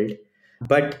in the world.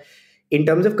 But in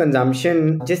terms of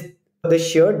consumption, just the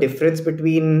sheer difference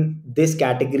between this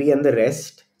category and the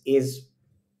rest is,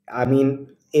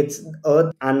 it's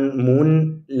earth and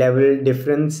moon level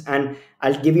difference. And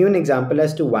I'll give you an example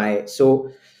as to why.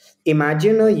 So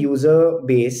imagine a user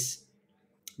base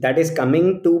that is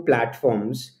coming to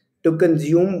platforms to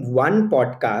consume one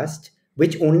podcast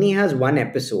which only has one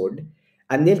episode,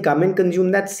 and they'll come and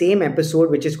consume that same episode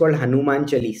which is called Hanuman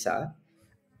Chalisa,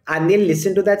 and they'll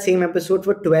listen to that same episode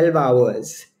for 12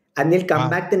 hours, and they'll come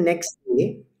back the next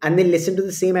day and they'll listen to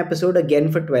the same episode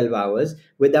again for 12 hours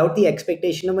without the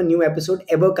expectation of a new episode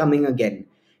ever coming again.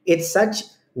 It's such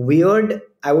weird,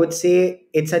 I would say,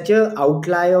 it's such a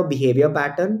outlier behavior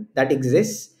pattern that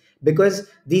exists because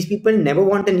these people never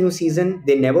want a new season.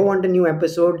 They never want a new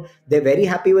episode. They're very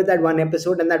happy with that one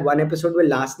episode, and that one episode will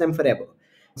last them forever.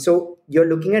 So you're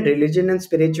looking at religion and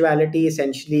spirituality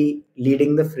essentially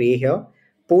leading the fray here.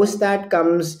 Post that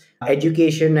comes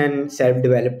education and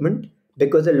self-development,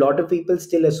 because a lot of people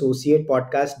still associate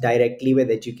podcasts directly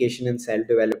with education and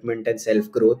self-development and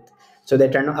self-growth. So they're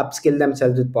trying to upskill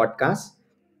themselves with podcasts.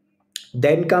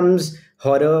 Then comes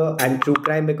horror and true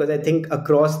crime, because I think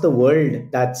across the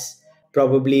world, that's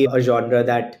probably a genre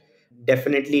that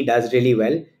definitely does really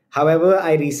well. However,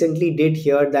 I recently did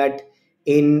hear that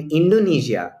in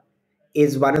Indonesia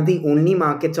is one of the only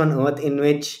markets on earth in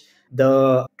which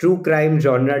the true crime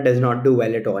genre does not do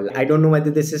well at all. I don't know whether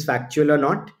this is factual or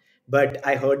not, but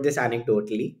I heard this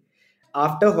anecdotally.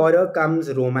 After horror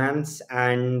comes romance,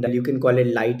 and you can call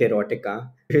it light erotica,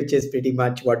 which is pretty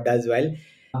much what does well.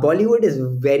 Bollywood is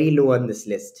very low on this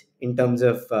list in terms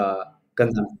of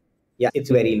consumption. Yeah, it's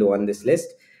very low on this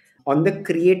list. On the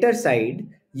creator side,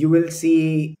 you will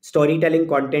see storytelling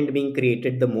content being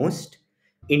created the most,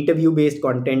 interview based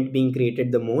content being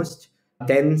created the most,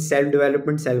 then self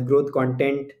development, self growth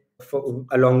content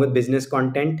along with business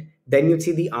content. Then you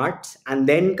see the arts, and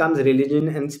then comes religion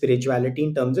and spirituality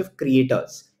in terms of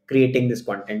creators creating this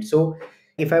content. So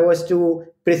if I was to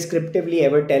prescriptively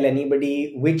ever tell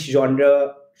anybody which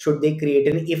genre should they create,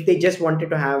 and if they just wanted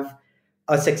to have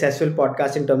a successful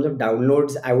podcast in terms of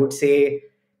downloads, I would say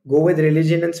go with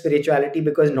religion and spirituality,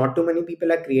 because not too many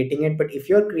people are creating it. But if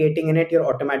you're creating in it, you're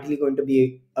automatically going to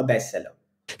be a bestseller.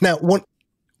 Now,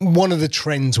 one of the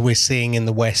trends we're seeing in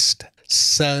the West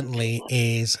certainly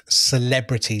is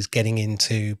celebrities getting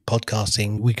into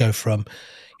podcasting. We go from,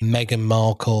 Meghan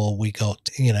Markle, we got,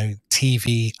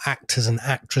 TV actors and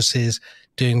actresses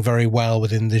doing very well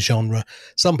within the genre.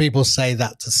 Some people say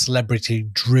that the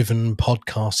celebrity-driven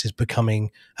podcast is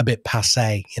becoming a bit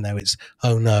passé. It's,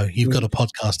 oh no, you've got a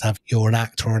podcast, you're an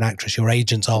actor or an actress, your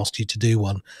agent's asked you to do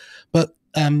one. But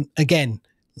again,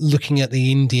 looking at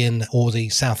the Indian or the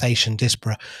South Asian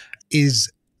diaspora,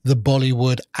 is the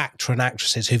Bollywood actor and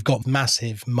actresses who've got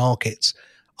massive markets,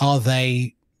 are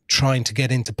they trying to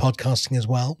get into podcasting as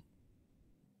well?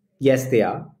 Yes, they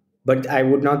are. But I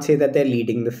would not say that they're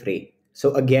leading the fray.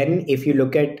 So again, if you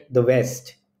look at the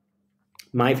West,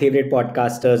 my favorite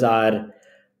podcasters are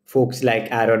folks like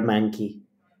Aaron Mankey,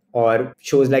 or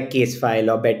shows like Case File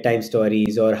or Bedtime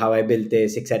Stories or How I Built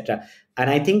This, etc. And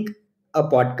I think a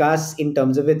podcast, in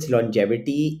terms of its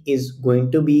longevity, is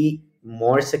going to be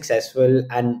more successful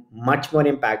and much more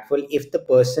impactful if the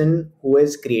person who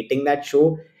is creating that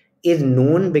show is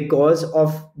known because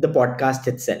of the podcast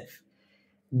itself.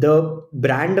 The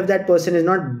brand of that person is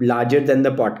not larger than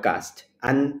the podcast,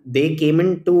 and they came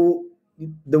into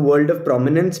the world of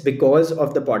prominence because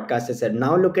of the podcast itself.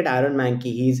 Now look at Aaron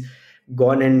Mankey. He's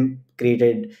gone and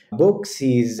created books,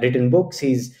 he's written books,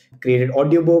 he's created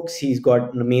audiobooks, he's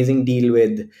got an amazing deal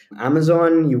with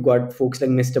Amazon. You've got folks like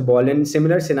Mr. Ballin,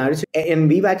 similar scenarios. And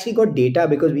we've actually got data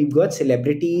because we've got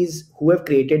celebrities who have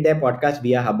created their podcast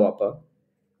via Hubhopper.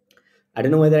 I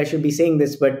don't know whether I should be saying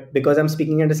this, but because I'm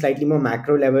speaking at a slightly more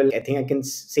macro level, I think I can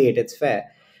say it. It's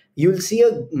fair. You'll see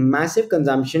a massive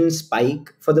consumption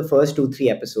spike for the first 2-3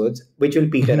 episodes, which will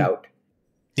peter out.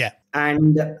 Yeah.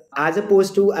 And as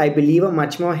opposed to, I believe, a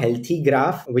much more healthy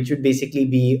graph, which would basically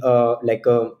be like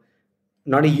a,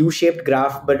 not a U-shaped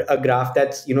graph, but a graph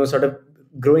that's, sort of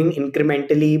growing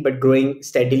incrementally, but growing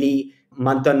steadily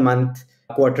month on month,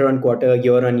 quarter on quarter,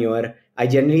 year on year. I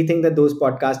generally think that those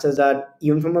podcasters are,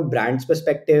 even from a brand's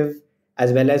perspective,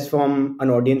 as well as from an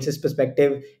audience's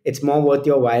perspective, it's more worth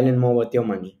your while and more worth your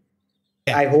money.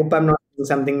 Yeah. I hope I'm not doing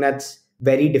something that's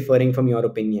very differing from your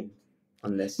opinion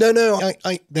on this. No,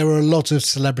 there are a lot of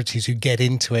celebrities who get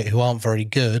into it who aren't very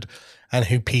good and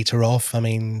who peter off. I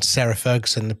mean, Sarah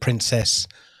Ferguson, the princess,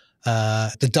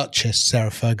 the Duchess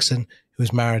Sarah Ferguson, who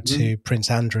was married to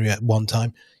Prince Andrew at one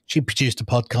time. She produced a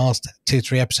podcast,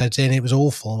 2-3 episodes in, it was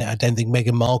awful. I don't think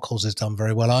Meghan Markle's has done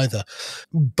very well either.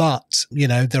 But,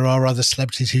 there are other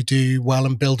celebrities who do well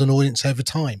and build an audience over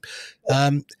time.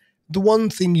 The one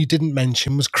thing you didn't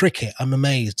mention was cricket. I'm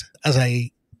amazed. As a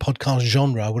podcast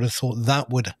genre, I would have thought that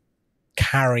would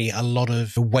carry a lot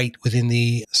of weight within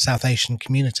the South Asian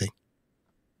community.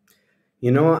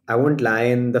 I won't lie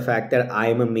in the fact that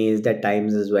I'm amazed at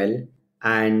times as well.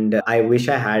 And I wish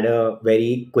I had a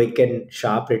very quick and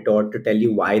sharp retort to tell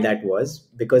you why that was,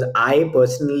 because I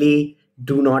personally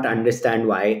do not understand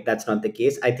why that's not the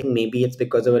case. I think maybe it's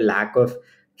because of a lack of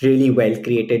really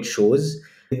well-created shows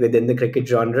within the cricket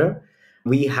genre.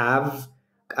 We have,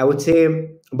 I would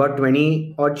say, about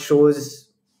 20 odd shows.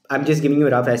 I'm just giving you a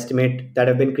rough estimate that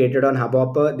have been created on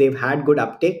Hubhopper. They've had good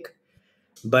uptake,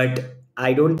 but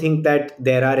I don't think that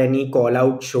there are any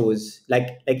call-out shows.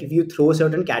 Like if you throw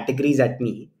certain categories at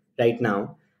me right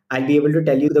now, I'll be able to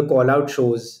tell you the call-out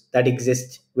shows that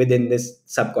exist within this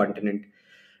subcontinent.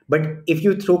 But if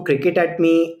you throw cricket at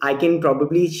me, I can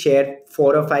probably share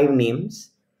 4 or 5 names.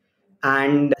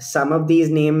 And some of these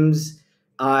names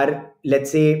are, let's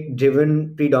say,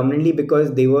 driven predominantly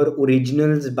because they were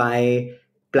originals by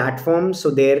platforms.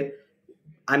 So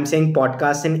I'm saying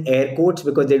podcasts in air quotes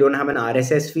because they don't have an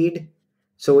RSS feed.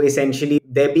 So essentially,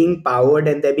 they're being powered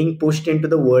and they're being pushed into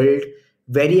the world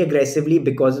very aggressively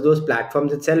because of those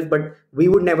platforms itself. But we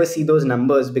would never see those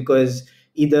numbers because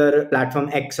either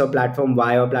platform X or platform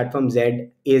Y or platform Z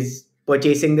is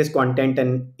purchasing this content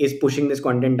and is pushing this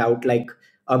content out like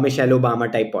a Michelle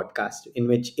Obama type podcast, in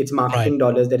which it's marketing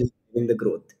dollars that is driving the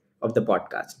growth of the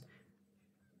podcast.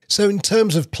 So in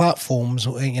terms of platforms,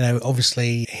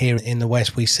 obviously here in the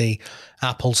West, we see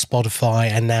Apple,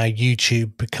 Spotify, and now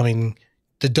YouTube becoming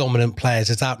the dominant players.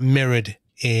 Is that mirrored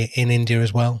in India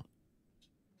as well?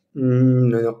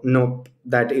 No,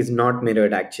 that is not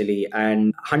mirrored actually.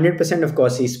 And 100% of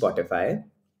course is Spotify.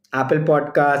 Apple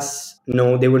Podcasts,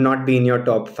 no, they would not be in your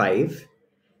top 5.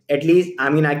 At least,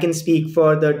 I can speak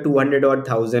for the 200 or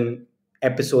 1,000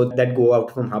 episodes that go out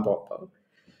from Hubhopper.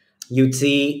 You'd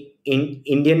see in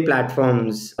Indian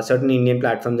platforms, certain Indian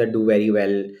platforms that do very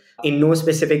well. In no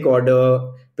specific order,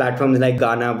 platforms like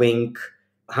Gaana, Wink,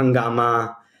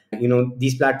 Hangama,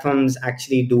 these platforms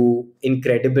actually do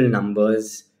incredible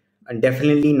numbers, and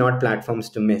definitely not platforms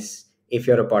to miss. If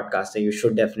you're a podcaster, you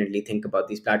should definitely think about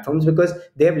these platforms because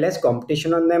they have less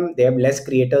competition on them, they have less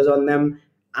creators on them,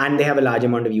 and they have a large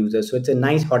amount of users. So it's a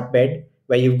nice hotbed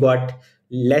where you've got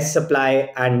less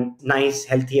supply and nice,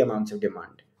 healthy amounts of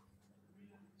demand.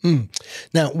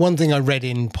 Now, one thing I read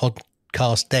in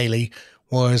Podcast Daily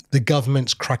was the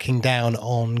government's cracking down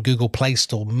on Google Play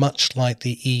Store, much like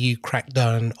the EU cracked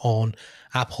down on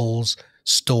Apple's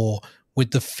store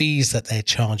with the fees that they're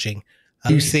charging.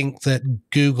 Do you think that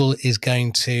Google is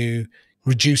going to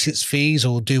reduce its fees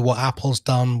or do what Apple's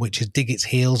done, which is dig its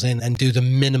heels in and do the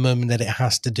minimum that it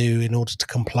has to do in order to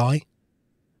comply?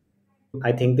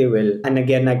 I think they will. And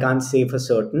again, I can't say for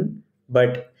certain,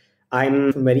 but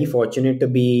I'm very fortunate to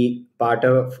be part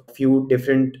of a few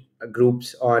different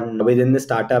groups within the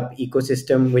startup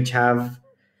ecosystem, which have,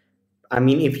 I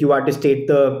mean, if you are to state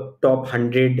the top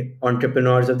 100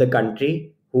 entrepreneurs of the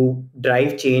country who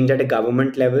drive change at a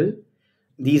government level,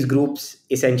 these groups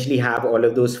essentially have all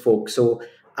of those folks. So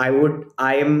I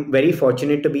am very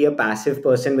fortunate to be a passive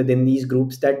person within these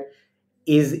groups that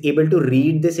is able to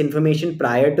read this information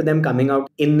prior to them coming out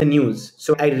in the news.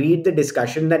 So I read the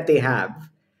discussion that they have.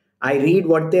 I read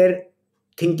what they're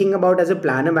thinking about as a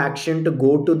plan of action to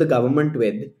go to the government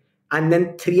with. And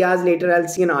then 3 hours later, I'll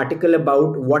see an article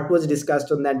about what was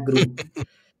discussed on that group.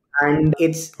 And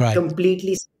it's Right.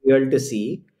 completely surreal to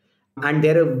see. And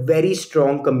they're a very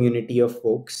strong community of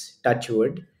folks,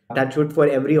 touchwood for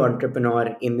every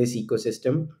entrepreneur in this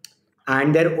ecosystem.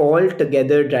 And they're all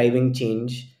together driving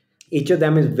change. Each of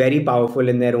them is very powerful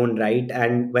in their own right.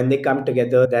 And when they come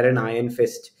together, they're an iron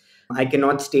fist. I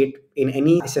cannot state in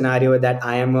any scenario that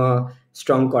I am a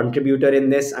strong contributor in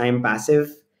this. I am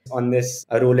passive on this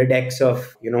Rolodex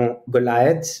of,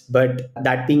 Goliaths. But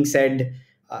that being said,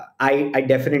 I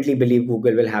definitely believe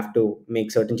Google will have to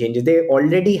make certain changes. They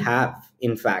already have,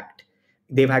 in fact.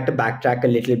 They've had to backtrack a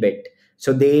little bit.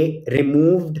 So they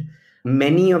removed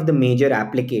many of the major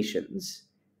applications,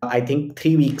 I think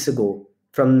 3 weeks ago,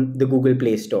 from the Google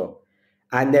Play Store.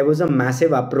 And there was a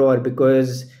massive uproar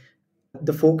because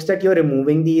the folks that you're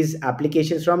removing these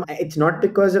applications from, it's not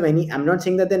because of I'm not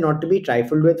saying that they're not to be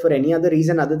trifled with for any other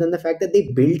reason other than the fact that they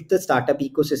built the startup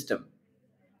ecosystem.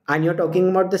 And you're talking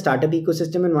about the startup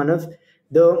ecosystem in one of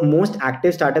the most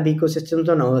active startup ecosystems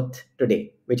on earth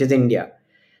today, which is India.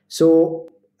 So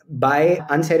by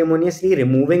unceremoniously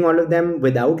removing all of them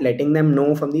without letting them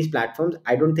know from these platforms,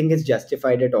 I don't think it's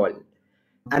justified at all.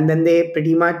 And then they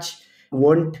pretty much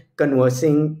weren't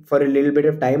conversing for a little bit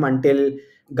of time until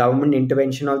government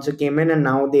intervention also came in, and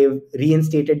now they've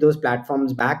reinstated those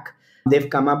platforms back. They've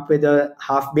come up with a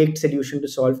half-baked solution to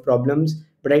solve problems,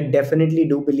 but I definitely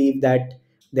do believe that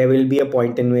there will be a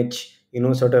point in which,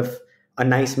 sort of a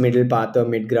nice middle path or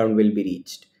mid ground will be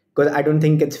reached. Because I don't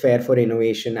think it's fair for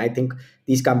innovation. I think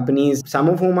these companies, some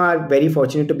of whom are very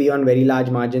fortunate to be on very large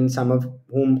margins, some of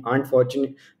whom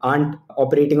aren't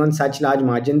operating on such large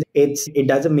margins, it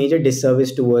does a major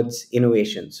disservice towards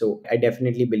innovation. So I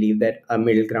definitely believe that a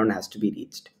middle ground has to be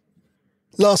reached.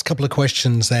 Last couple of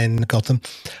questions then, Gautam.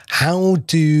 How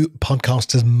do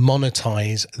podcasters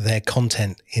monetize their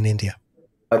content in India?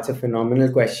 That's a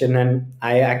phenomenal question. And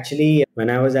I actually, when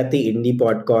I was at the Indie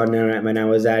PodCon or when I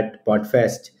was at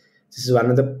PodFest, this is one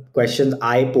of the questions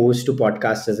I pose to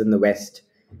podcasters in the West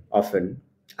often.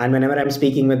 And whenever I'm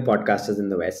speaking with podcasters in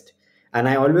the West. And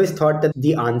I always thought that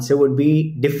the answer would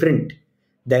be different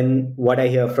than what I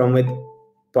hear from with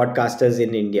podcasters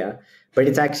in India. But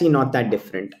it's actually not that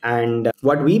different. And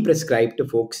what we prescribe to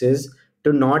folks is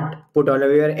to not put all of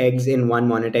your eggs in one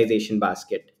monetization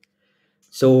basket.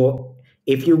 So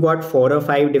if you got 4 or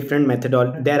 5 different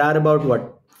methodologies, there are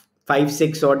about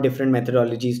 5-6 or different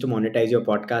methodologies to monetize your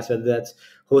podcast, whether that's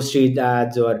host read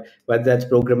ads or whether that's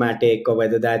programmatic or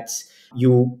whether that's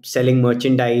you selling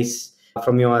merchandise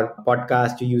from your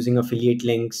podcast, you using affiliate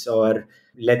links, or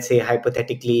let's say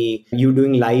hypothetically you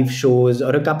doing live shows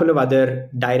or a couple of other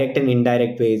direct and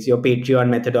indirect ways, your Patreon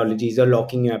methodologies or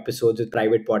locking your episodes with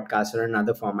private podcasts or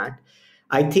another format.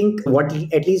 I think what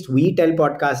at least we tell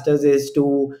podcasters is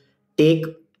to take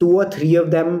 2 or 3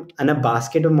 of them and a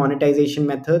basket of monetization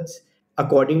methods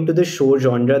according to the show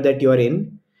genre that you're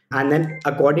in. And then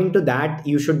according to that,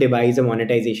 you should devise a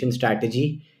monetization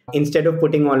strategy instead of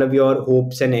putting all of your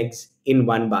hopes and eggs in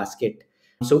one basket.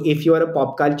 So if you are a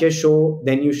pop culture show,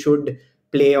 then you should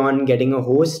play on getting a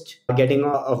host-read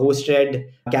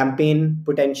campaign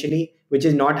potentially, which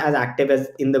is not as active as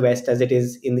in the West as it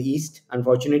is in the East,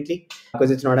 unfortunately, because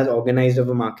it's not as organized of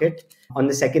a market. On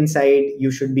the second side,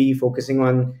 you should be focusing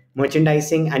on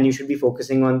merchandising and you should be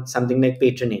focusing on something like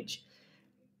patronage.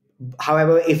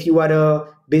 However, if you are a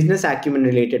business acumen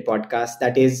related podcast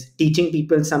that is teaching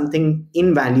people something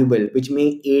invaluable, which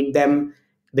may aid them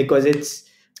because it's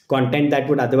content that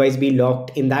would otherwise be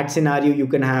locked, in that scenario, you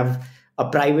can have a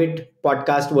private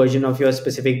podcast version of your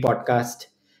specific podcast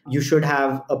you should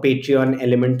have a Patreon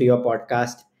element to your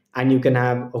podcast, and you can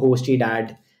have a hosted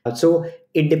ad. So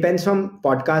it depends from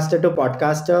podcaster to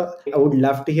podcaster. I would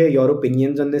love to hear your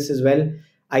opinions on this as well.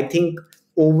 I think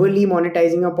overly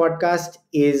monetizing a podcast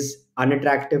is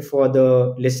unattractive for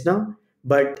the listener,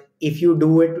 but if you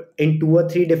do it in 2 or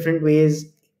 3 different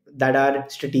ways that are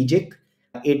strategic,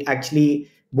 it actually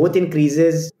both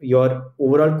increases your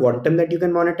overall quantum that you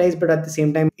can monetize, but at the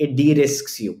same time, it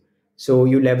de-risks you. So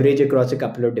you leverage across a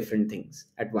couple of different things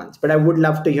at once. But I would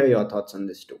love to hear your thoughts on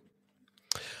this too.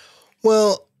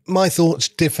 Well, my thoughts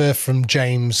differ from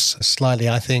James slightly.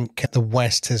 I think the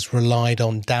West has relied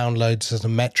on downloads as a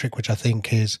metric, which I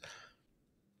think is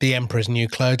the emperor's new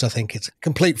clothes. I think it's a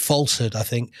complete falsehood. I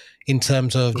think in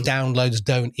terms of downloads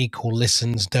don't equal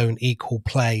listens, don't equal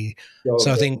play. Okay.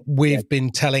 So I think we've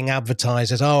been telling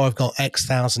advertisers, oh, I've got X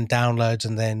thousand downloads.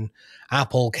 And then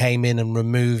Apple came in and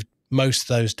removed most of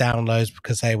those downloads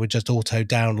because they were just auto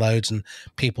downloads, and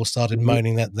people started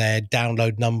moaning that their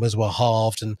download numbers were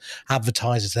halved, and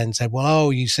advertisers then said, well, oh,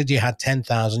 you said you had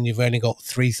 10,000, you've only got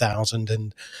 3,000,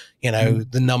 and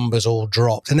the numbers all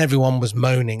dropped, and everyone was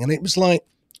moaning. And it was like,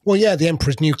 well, yeah, the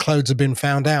emperor's new clothes have been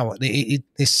found out.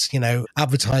 This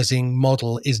advertising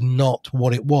model is not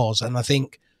what it was. And I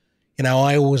think,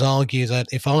 I always argue that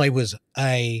if I was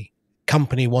a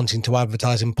company wanting to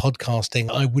advertise in podcasting,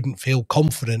 I wouldn't feel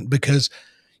confident because,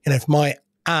 if my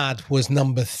ad was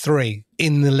number 3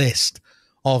 in the list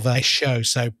of a show,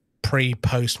 so pre,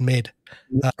 post, mid,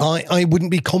 I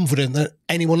wouldn't be confident that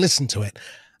anyone listened to it.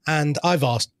 And I've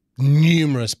asked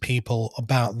numerous people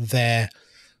about their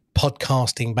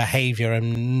podcasting behavior,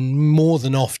 and more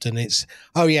than often it's,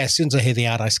 oh yeah, as soon as I hear the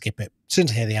ad, I skip it. As soon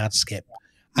as I hear the ad, skip.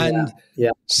 And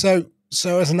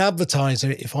so as an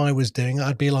advertiser, if I was doing it,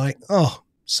 I'd be like, oh,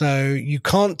 so you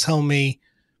can't tell me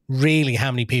really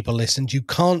how many people listened. You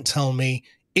can't tell me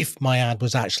if my ad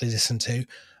was actually listened to.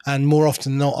 And more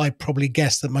often than not, I probably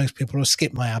guess that most people will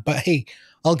skip my ad. But hey,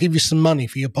 I'll give you some money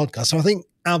for your podcast. So I think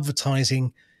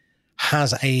advertising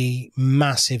has a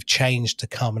massive change to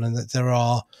come, and that there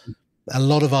are a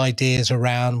lot of ideas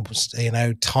around,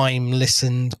 time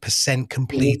listened, percent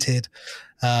completed,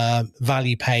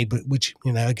 value paid, which,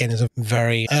 again, is a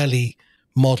very early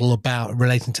model about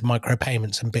relating to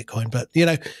micropayments and Bitcoin. But,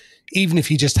 even if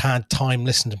you just had time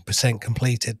listened and percent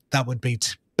completed, that would be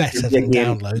better than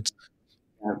downloads.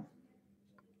 Yeah.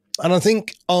 And I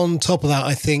think on top of that,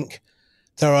 I think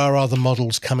there are other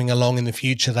models coming along in the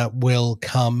future that will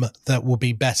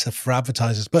be better for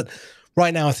advertisers. But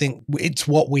right now, I think it's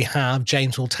what we have.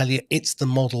 James will tell you it's the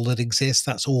model that exists.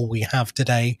 That's all we have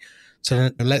today.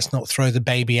 So let's not throw the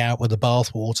baby out with the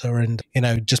bathwater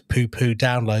and, just poo-poo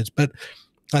downloads. But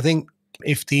I think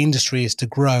if the industry is to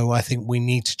grow, I think we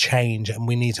need to change, and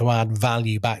we need to add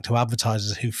value back to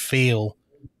advertisers who feel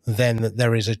then that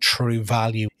there is a true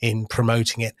value in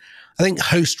promoting it. I think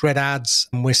host-read ads,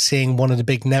 and we're seeing one of the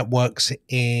big networks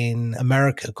in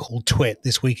America called Twit,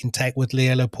 This Week in Tech with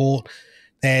Leo Laporte.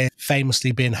 They're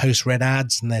famously being host-read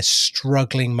ads, and they're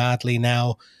struggling madly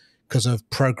now because of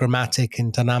programmatic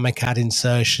and dynamic ad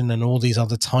insertion and all these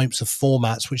other types of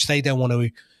formats, which they don't want to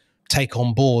take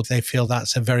on board. They feel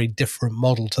that's a very different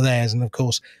model to theirs. And of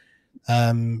course,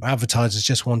 advertisers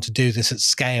just want to do this at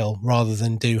scale rather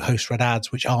than do host-read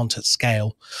ads, which aren't at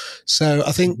scale. So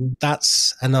I think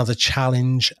that's another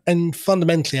challenge. And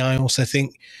fundamentally, I also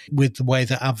think with the way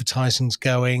that advertising's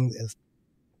going,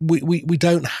 we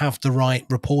don't have the right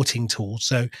reporting tools.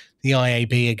 So the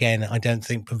IAB, again, I don't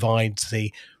think provides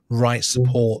the right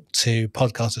support to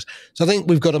podcasters. So I think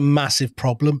we've got a massive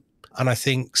problem. And I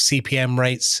think CPM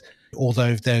rates,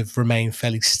 although they've remained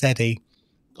fairly steady,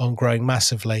 on growing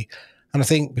massively. And I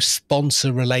think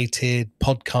sponsor-related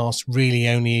podcasts really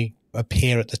only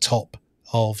appear at the top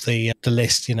of the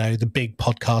list. The big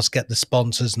podcasts get the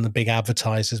sponsors and the big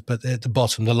advertisers, but at the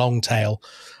bottom, the long tail,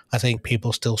 I think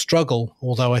people still struggle.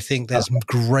 Although I think there's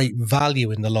great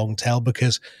value in the long tail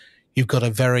because you've got a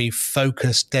very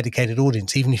focused, dedicated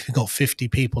audience. Even if you've got 50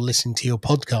 people listening to your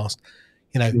podcast,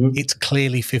 it's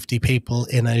clearly 50 people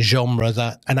in a genre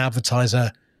that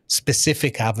an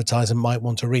specific advertiser might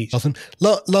want to reach.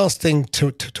 Last thing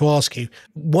to ask you,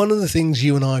 one of the things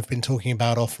you and I have been talking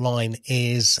about offline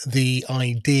is the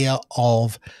idea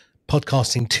of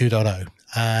podcasting 2.0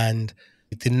 and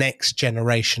the next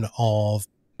generation of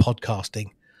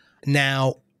podcasting.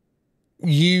 Now,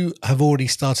 you have already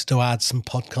started to add some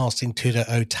podcasting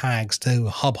 2.0 tags to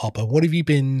Hubhopper. What have you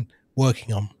been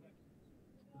working on?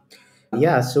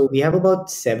 Yeah, so we have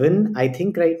about 7, I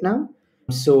think, right now.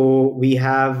 So we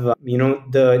have,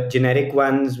 the generic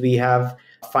ones. We have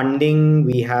funding.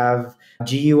 We have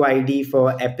GUID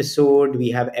for episode. We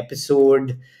have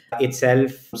episode.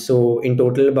 itself. So in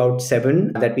total, about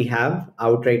 7 that we have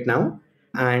out right now,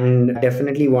 and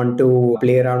definitely want to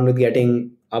play around with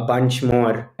getting a bunch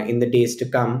more in the days to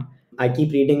come. I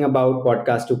keep reading about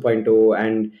Podcast 2.0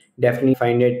 and definitely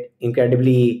find it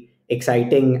incredibly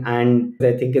exciting. And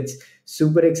I think it's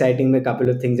super exciting, the couple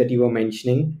of things that you were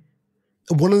mentioning.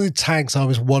 One of the tags I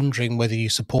was wondering whether you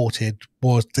supported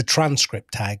was the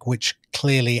transcript tag, which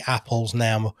clearly Apple's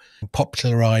now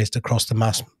popularized across the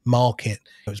mass market.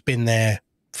 It's been there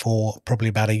for probably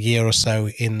about a year or so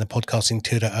in the Podcasting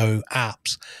 2.0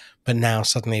 apps. But now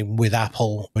suddenly with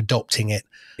Apple adopting it,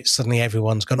 suddenly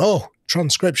everyone's gone, oh,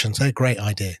 transcriptions, they're a great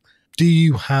idea. Do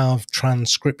you have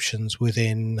transcriptions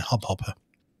within Hubhopper?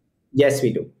 Yes,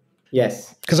 we do.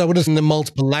 Yes. Because I would have seen the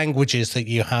multiple languages that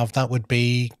you have, that would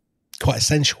be quite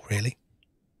essential, really.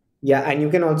 Yeah, and you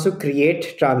can also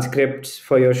create transcripts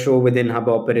for your show within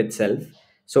Hubhopper itself.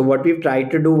 So what we've tried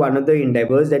to do, one of the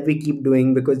endeavors that we keep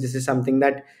doing, because this is something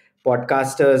that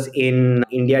podcasters in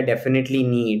India definitely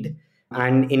need,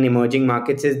 and in emerging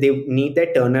markets, is they need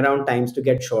their turnaround times to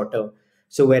get shorter.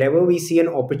 So wherever we see an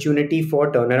opportunity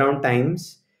for turnaround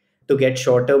times to get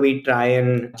shorter, we try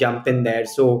and jump in there.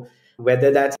 So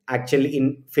whether that's actually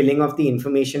in filling of the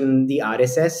information in the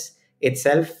RSS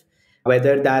itself,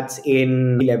 whether that's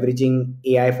in leveraging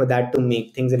AI for that to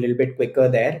make things a little bit quicker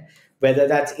there, whether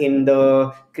that's in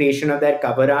the creation of their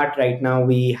cover art. Right now,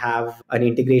 we have an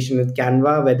integration with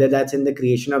Canva, whether that's in the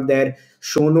creation of their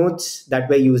show notes that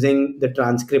we're using the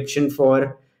transcription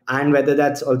for, and whether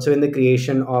that's also in the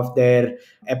creation of their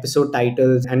episode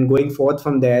titles, and going forth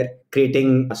from there,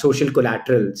 creating social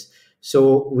collaterals.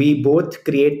 So we both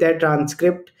create their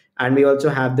transcript, and we also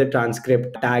have the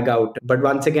transcript tag out. But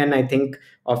once again, I think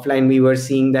offline we were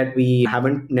seeing that we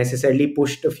haven't necessarily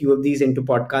pushed a few of these into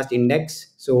Podcast Index.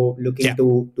 So looking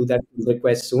to do that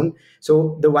request soon.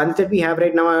 So the ones that we have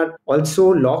right now are also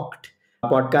locked: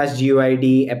 Podcast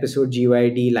GUID, Episode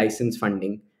GUID, license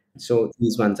funding. So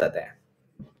these ones are there.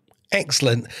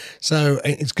 Excellent. So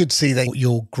it's good to see that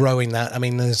you're growing that. I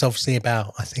mean, there's obviously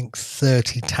about, I think,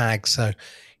 30 tags. So,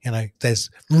 you know,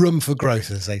 there's room for growth,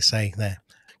 as they say there.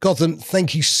 Gautam,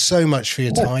 thank you so much for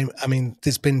your time. I mean,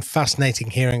 it's been fascinating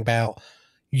hearing about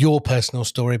your personal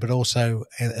story, but also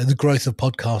the growth of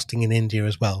podcasting in India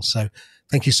as well. So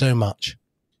thank you so much.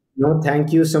 No,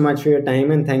 thank you so much for your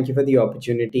time, and thank you for the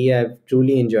opportunity. I've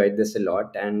truly enjoyed this a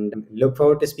lot, and look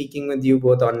forward to speaking with you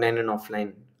both online and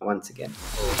offline once again.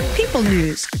 People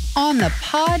News on the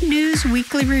Podnews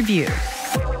Weekly Review.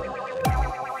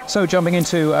 So jumping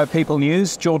into People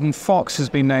News, Jordan Fox has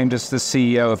been named as the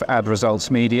CEO of Ad Results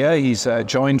Media. He's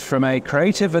joined from a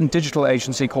creative and digital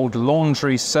agency called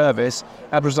Laundry Service.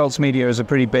 Ad Results Media is a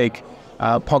pretty big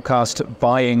podcast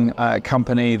buying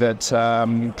company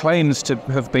that claims to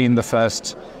have been the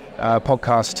first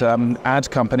podcast ad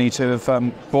company to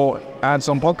have bought ads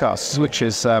on podcasts, which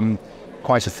is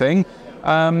quite a thing.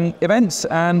 Events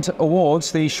and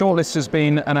awards. The shortlist has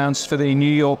been announced for the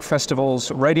New York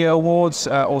Festival's Radio Awards,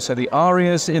 also the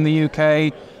ARIAs in the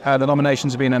UK. The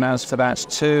nominations have been announced for that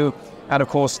too. And of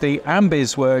course, the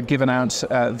AMBIs were given out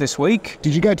this week.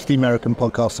 Did you go to the American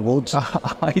Podcast Awards?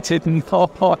 I did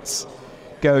not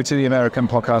go to the American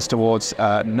Podcast Awards,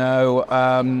 no.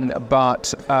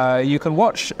 But you can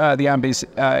watch the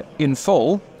AMBIs in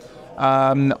full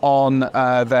on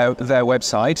their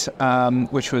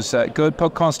website, which was good.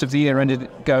 Podcast of the Year ended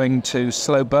going to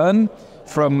Slow Burn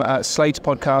from Slate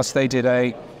Podcast. They did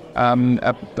a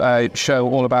show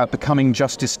all about becoming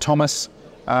Justice Thomas,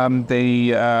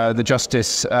 the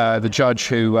judge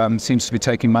who seems to be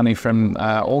taking money from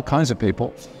all kinds of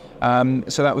people.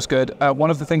 So that was good. One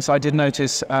of the things I did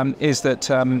notice is that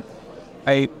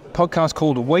a podcast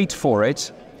called Wait For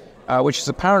It, which is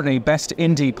apparently Best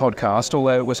Indie Podcast,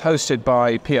 although it was hosted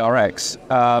by PRX,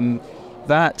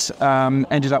 that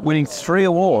ended up winning 3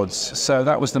 awards. So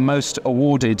that was the most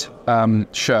awarded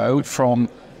show from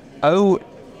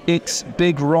OX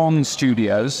Big Ron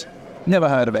Studios. Never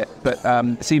heard of it, but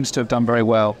it seems to have done very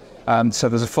well. So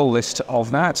there's a full list of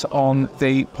that on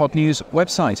the Podnews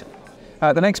website.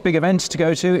 The next big event to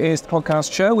go to is the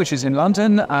podcast show, which is in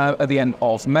London at the end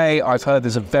of May. I've heard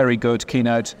there's a very good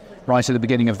keynote right at the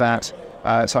beginning of that,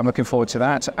 so I'm looking forward to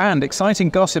that. And exciting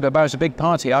gossip about a big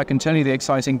party. I can tell you the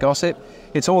exciting gossip.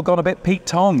 It's all gone a bit Pete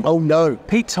Tong. Oh, no.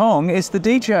 Pete Tong is the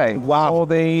DJ. Wow. For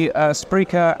the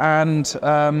Spreaker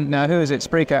and, now who is it?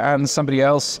 Spreaker and somebody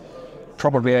else.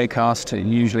 Probably Acast, it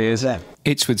usually is. Yeah.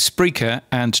 It's with Spreaker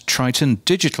and Triton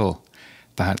Digital.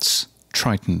 That's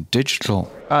Triton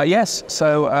Digital. Yes.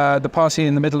 So the party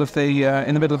in the middle of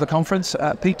the conference,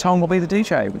 Pete Tong will be the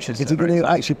DJ, which is. Is he going to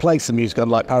actually play some music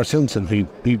unlike Paris Hilton, who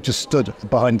just stood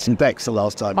behind some decks the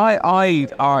last time? I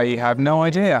have no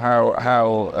idea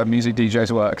how music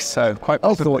DJs work. So quite.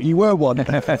 I thought you were one.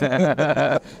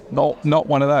 Not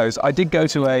one of those. I did go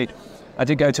to a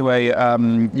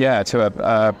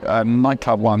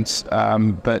nightclub once,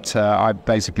 but I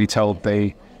basically told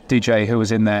the DJ who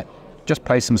was in there, just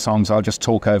play some songs, I'll just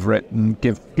talk over it and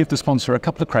give the sponsor a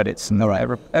couple of credits, and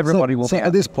everybody will. So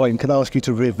at this point, can I ask you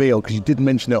to reveal, because you did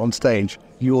mention it on stage,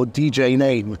 your DJ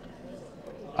name?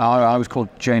 I was called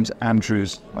James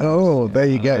Andrews. Oh, there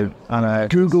you go. I know.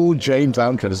 Google James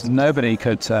Andrews. Nobody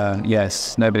could. Anyway,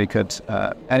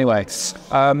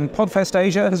 Podfest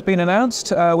Asia has been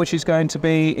announced, which is going to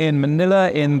be in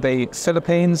Manila in the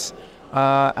Philippines,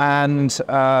 and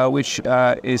which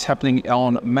is happening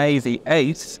on May the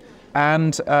 8th.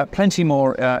 And plenty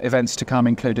more events to come,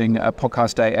 including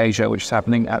Podcast Day Asia, which is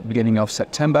happening at the beginning of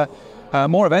September.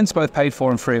 More events, both paid for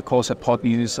and free, of course, at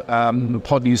Podnews.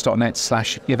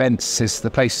 Podnews.net/events is the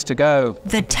place to go.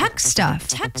 The tech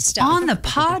stuff on the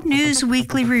Podnews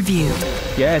Weekly Review.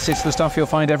 Yes, it's the stuff you'll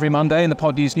find every Monday in the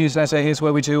Podnews newsletter. Here's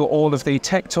where we do all of the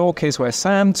tech talk. Here's where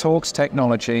Sam talks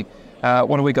technology. What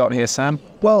have we got here, Sam?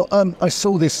 Well, I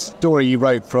saw this story you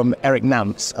wrote from Eric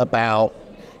Nance about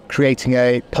creating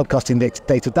a podcasting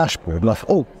data dashboard. And I thought,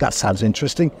 oh, that sounds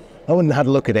interesting. I went and had a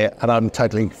look at it, and I'm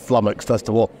totally flummoxed as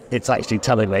to what it's actually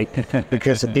telling me,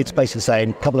 because it's basically saying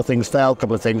a couple of things failed, a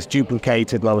couple of things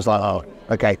duplicated, and I was like, oh,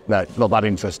 okay, no, not that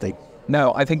interesting.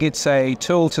 No, I think it's a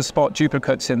tool to spot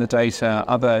duplicates in the data,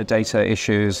 other data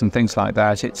issues and things like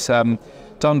that. It's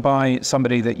done by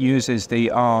somebody that uses the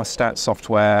R stat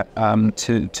software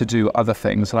to do other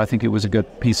things, and I think it was a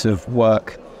good piece of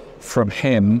work from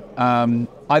him.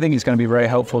 I think it's going to be very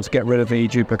helpful to get rid of the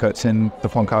duplicates in the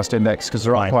podcast index, because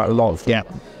there are quite a lot of them.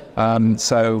 Yeah.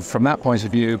 So from that point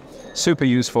of view, super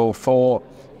useful for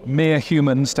mere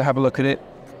humans to have a look at it.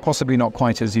 Possibly not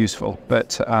quite as useful,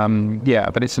 but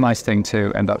but it's a nice thing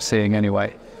to end up seeing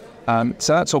anyway.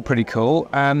 So that's all pretty cool.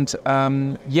 And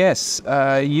yes,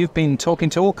 you've been talking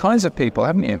to all kinds of people,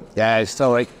 haven't you? Yeah,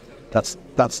 sorry.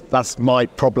 That's my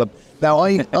problem. Now,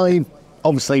 I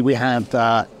obviously we had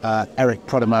Eric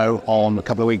Prodimo on a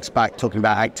couple of weeks back talking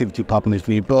about Activity Pub and his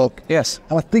new book. Yes.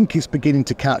 And I think he's beginning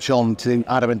to catch on to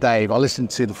Adam and Dave. I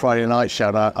listened to the Friday night show,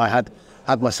 and I had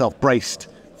myself braced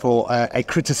for a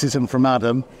criticism from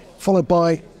Adam, followed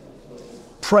by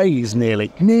praise,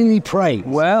 nearly praise.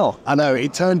 Well, I know,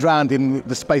 it turned around in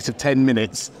the space of 10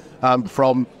 minutes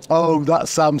from, oh,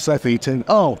 that's Sam Sethi, to,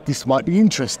 oh, this might be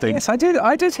interesting. Yes, I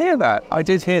did hear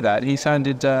that. He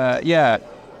sounded, I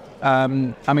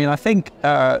mean, I think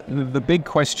the big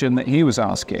question that he was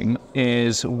asking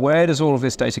is, where does all of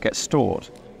this data get stored?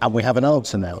 And we have an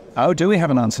answer now. Oh, do we have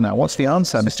an answer now? What's the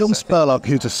answer, Mr. John Spurlock,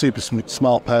 who's a super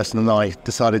smart person, and I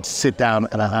decided to sit down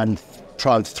and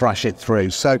try and thrash it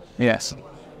through. So, yes.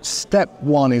 Step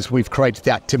one is we've created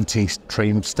the activity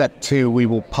stream. Step two, we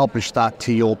will publish that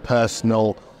to your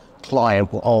personal client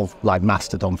of, like,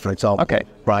 Mastodon, for example. Okay.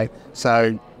 Right?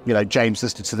 So, you know, James,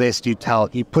 listen to this. You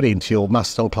put it into your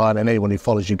Mastodon client, and anyone who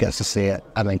follows you gets to see it,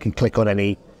 and then can click on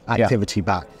any activity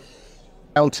back.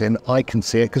 Mountain, I can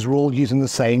see it because we're all using the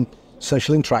same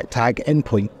social interact tag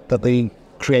endpoint that the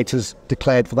creators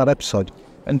declared for that episode.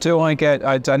 And do I get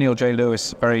Daniel J.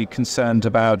 Lewis very concerned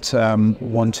about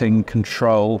wanting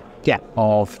control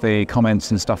of the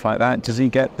comments and stuff like that? Does he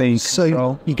get the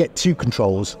control? You get two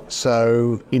controls.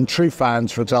 So in True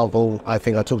Fans, for example, I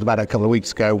think I talked about it a couple of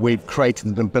weeks ago, we've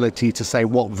created an ability to say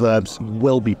what verbs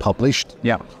will be published.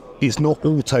 Yeah. It's not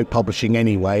auto-publishing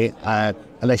anyway,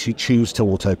 unless you choose to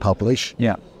auto-publish.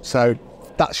 Yeah. So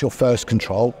that's your first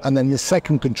control. And then the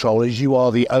second control is you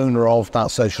are the owner of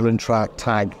that social interact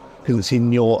tag because it's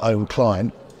in your own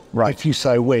client. Right. If you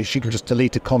so wish, you can just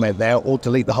delete a comment there or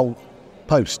delete the whole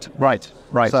post. Right.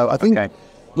 So I think,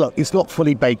 look, it's not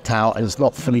fully baked out and it's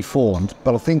not fully formed,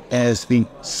 but I think there's the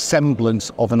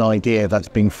semblance of an idea that's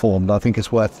being formed. I think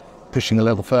it's worth pushing a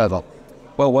little further.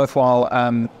 Well,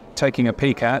 worthwhile taking a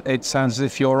peek at. It sounds as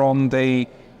if you're on the,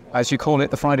 as you call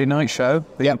it, the Friday night show,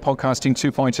 the Podcasting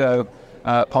 2.0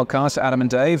 podcast, Adam and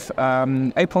Dave,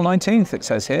 April 19th, it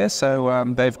says here. So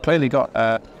they've clearly got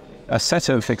a set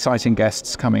of exciting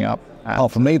guests coming up.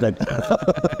 Apart from me, then.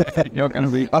 You're going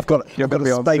to be. You're going to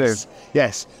be on space.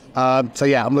 Yes. So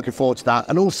yeah, I'm looking forward to that.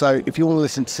 And also, if you want to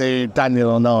listen to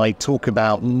Daniel and I talk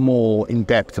about more in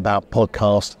depth about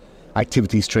podcast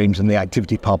activity streams and the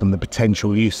activity pub and the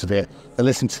potential use of it, then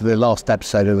listen to the last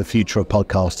episode of The Future of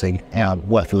Podcasting.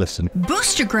 Worth a listen.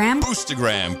 Boostergram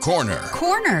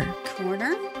Corner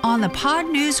on the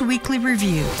Podnews Weekly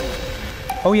Review.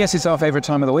 Oh yes, it's our favourite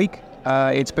time of the week.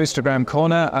 It's Boostergram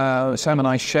Corner. Sam and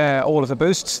I share all of the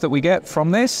boosts that we get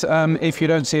from this. If you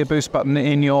don't see a boost button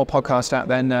in your podcast app,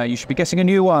 then you should be getting a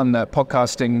new one at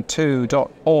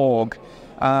podcasting2.org.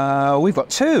 We've got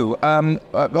two.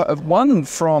 One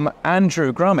from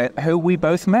Andrew Grummett, who we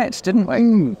both met, didn't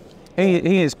we?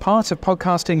 He is part of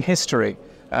podcasting history.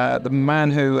 The man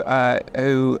who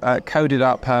coded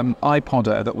up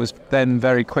iPodder that was then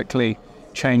very quickly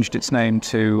changed its name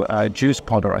to Juice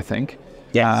Podder, I think.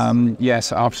 Yes.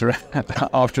 Yes, after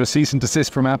a cease and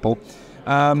desist from Apple.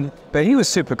 But he was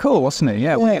super cool, wasn't he?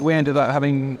 Yeah, we ended up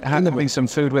having some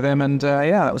food with him, and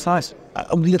that was nice.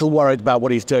 I'm a little worried about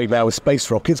what he's doing now with space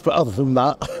rockets, but other than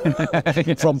that,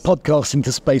 Yes. from podcasting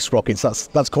to space rockets,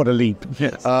 that's quite a leap.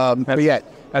 Yes. But yeah.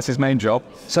 That's his main job.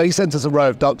 So he sent us a row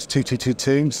of ducks,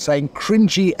 2222, saying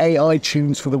cringy AI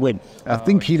tunes for the win. I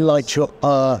think he liked your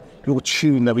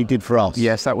tune that we did for us.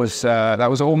 Yes, that was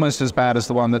almost as bad as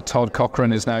the one that Todd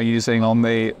Cochran is now using on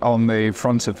the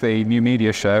front of the New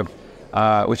Media show,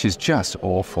 which is just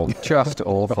awful, just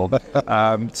awful.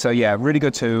 So yeah, really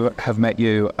good to have met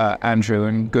you, Andrew,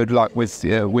 and good luck with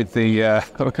the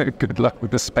good luck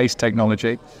with the space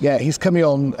technology. Yeah, he's coming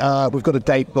on. We've got a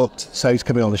date booked, so he's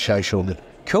coming on the show shortly.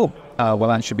 Cool. Well,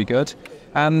 that should be good.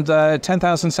 And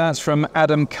 10,000 sats from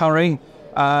Adam Curry.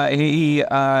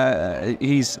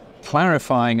 He's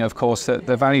clarifying, of course, that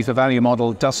the value for value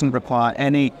model doesn't require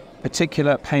any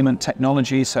particular payment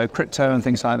technology. So crypto and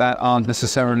things like that aren't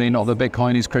necessarily, not that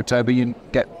Bitcoin is crypto, but you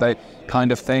get the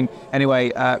kind of thing.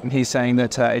 Anyway, he's saying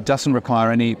that it doesn't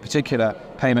require any particular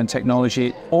payment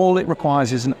technology. All it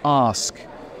requires is an ask.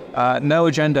 No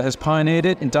Agenda has pioneered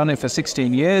it and done it for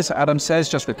 16 years, Adam says,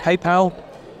 just with PayPal.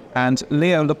 And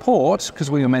Leo Laporte,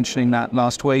 because we were mentioning that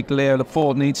last week, Leo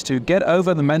Laporte needs to get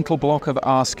over the mental block of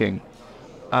asking.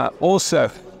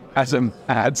 Also, Adam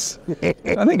adds,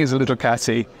 I think it's a little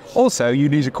catty, also, you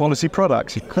need a quality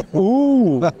product.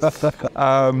 Ooh.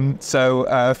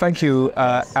 So thank you,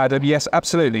 Adam. Yes,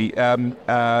 absolutely.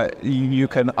 You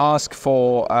can ask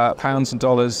for pounds and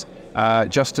dollars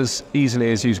just as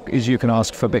easily as you can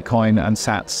ask for Bitcoin and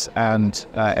sats and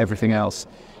everything else.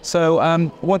 So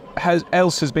what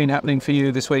else has been happening for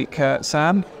you this week,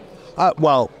 Sam?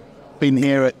 Well, been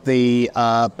here at the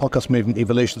Podcast Movement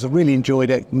Evolutions. I've really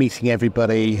enjoyed it, meeting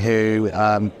everybody who,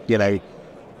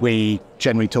 we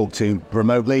generally talk to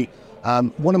remotely.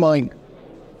 One of my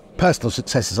personal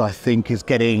successes, I think, is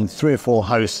getting 3 or 4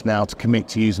 hosts now to commit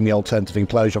to using the alternative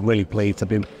enclosure. I'm really pleased. I've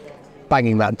been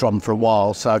banging that drum for a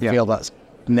while, so I feel that's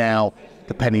now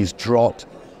the penny's dropped.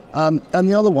 And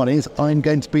the other one is I'm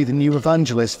going to be the new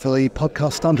evangelist for the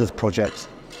Podcast Standards Project.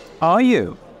 Are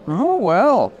you? Oh,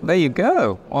 well, there you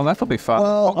go. Well, that'll be fun.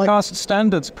 Well, Podcast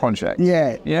Standards Project.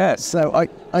 Yeah. Yes. So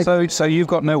So you've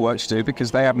got no work to do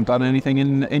because they haven't done anything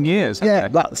in years. Yeah,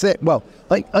 that's it. Well,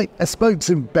 I spoke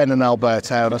to Ben and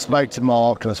Alberto, and I spoke to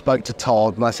Mark, and I spoke to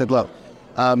Todd, and I said, look,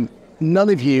 none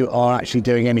of you are actually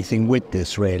doing anything with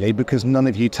this, really, because none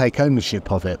of you take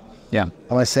ownership of it. Yeah.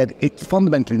 And I said, it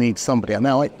fundamentally needs somebody. And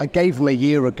now I gave them a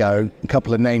year ago a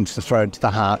couple of names to throw into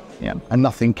the hat, and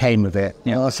nothing came of it.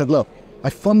 Yeah. And I said, look, I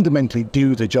fundamentally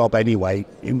do the job anyway,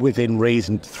 within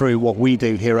reason, through what we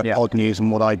do here at Podnews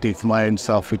and what I do for my own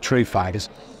self with True Factors.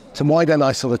 So why don't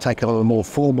I sort of take on a more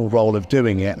formal role of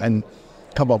doing it and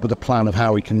come up with a plan of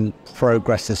how we can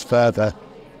progress this further?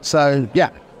 So,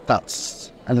 yeah, that's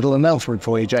a little announcement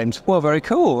for you, James. Well, very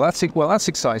cool. That's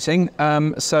exciting.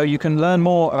 So you can learn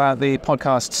more about the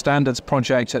Podcast Standards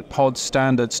Project at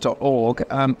podstandards.org.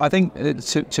 I think,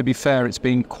 to be fair, it's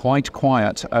been quite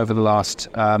quiet over the last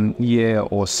year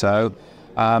or so.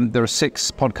 There are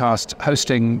 6 podcast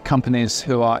hosting companies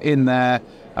who are in there.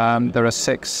 There are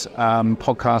 6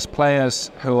 podcast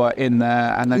players who are in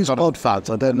there. And they've got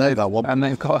PodFans? I don't know that one. And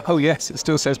they've got, oh yes, it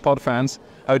still says PodFans.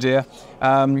 Oh dear.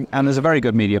 And there's a very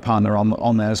good media partner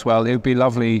on there as well. It would be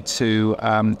lovely to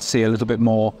see a little bit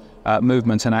more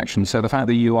movement and action. So the fact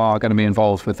that you are going to be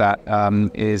involved with that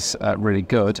is really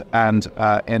good. And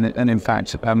in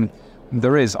fact,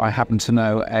 there is, I happen to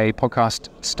know, a Podcast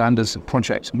Standards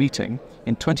Project meeting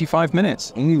in 25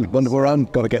 minutes. Wonder where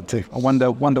I've got to get to. I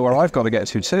wonder where I've got to get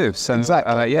to too. So,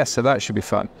 exactly. So that should be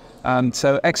fun.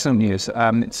 So excellent news.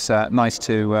 It's nice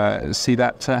to see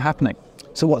that happening.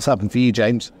 So what's happened for you,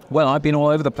 James? Well, I've been all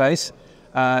over the place.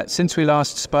 Since we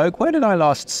last spoke, where did I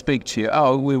last speak to you?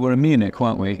 Oh, we were in Munich,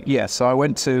 weren't we? Yes. So I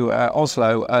went to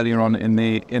Oslo earlier on in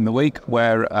the week,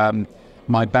 where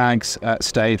My bags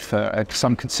stayed for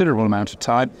some considerable amount of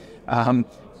time. And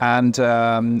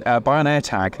buy an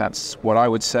AirTag. That's what I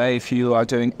would say. If you are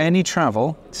doing any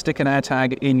travel, stick an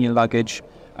AirTag in your luggage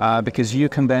because you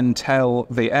can then tell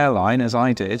the airline, as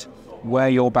I did, where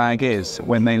your bag is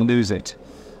when they lose it.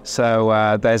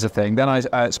 So there's a thing. Then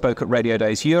I spoke at Radio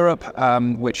Days Europe,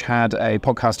 which had a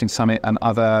podcasting summit and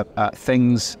other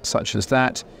things such as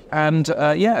that. And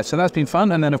so that's been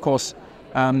fun. And then, of course,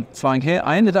 flying here,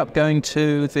 I ended up going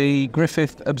to the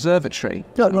Griffith Observatory,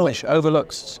 which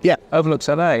overlooks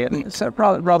LA, and it's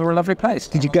rather a lovely place.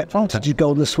 Did you go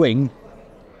on the swing?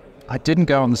 I didn't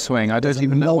go on the swing. I don't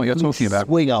even know what you're talking about.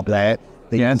 Swing up there.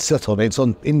 You can sit on it. It's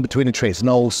in between the trees. It's an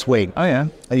old swing. Oh yeah.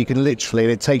 And you can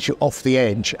literally, it takes you off the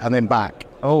edge and then back.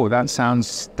 Oh, that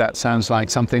sounds like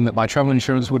something that my travel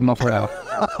insurance wouldn't offer out.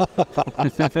 We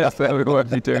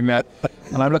won't be doing that.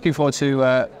 And I'm looking forward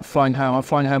to flying home. I'm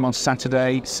flying home on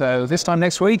Saturday. So this time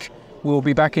next week, we'll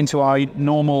be back into our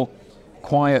normal,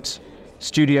 quiet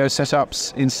studio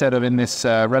setups instead of in this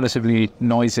relatively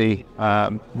noisy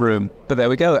room. But there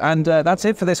we go. And that's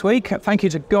it for this week. Thank you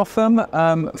to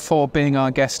Gautam for being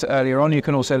our guest earlier on. You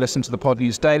can also listen to the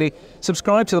Podnews Daily.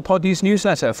 Subscribe to the Podnews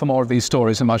newsletter for more of these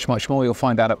stories and much, much more. You'll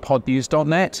find that at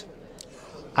podnews.net.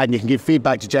 And you can give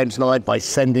feedback to James and I by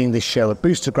sending this show a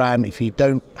Boostergram. If you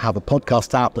don't have a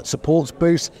podcast app that supports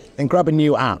Boost, then grab a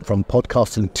new app from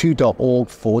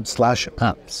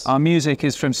podcasting2.org/apps. Our music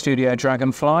is from Studio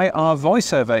Dragonfly. Our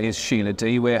voiceover is Sheila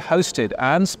D. We're hosted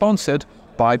and sponsored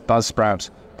by Buzzsprout.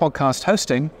 Podcast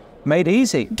hosting made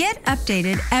easy. Get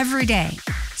updated every day.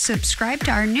 Subscribe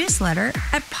to our newsletter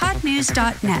at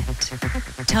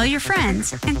podnews.net. Tell your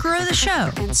friends and grow the show.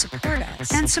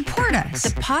 And support us.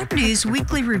 The Podnews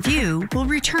Weekly Review will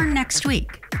return next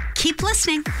week. Keep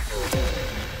listening.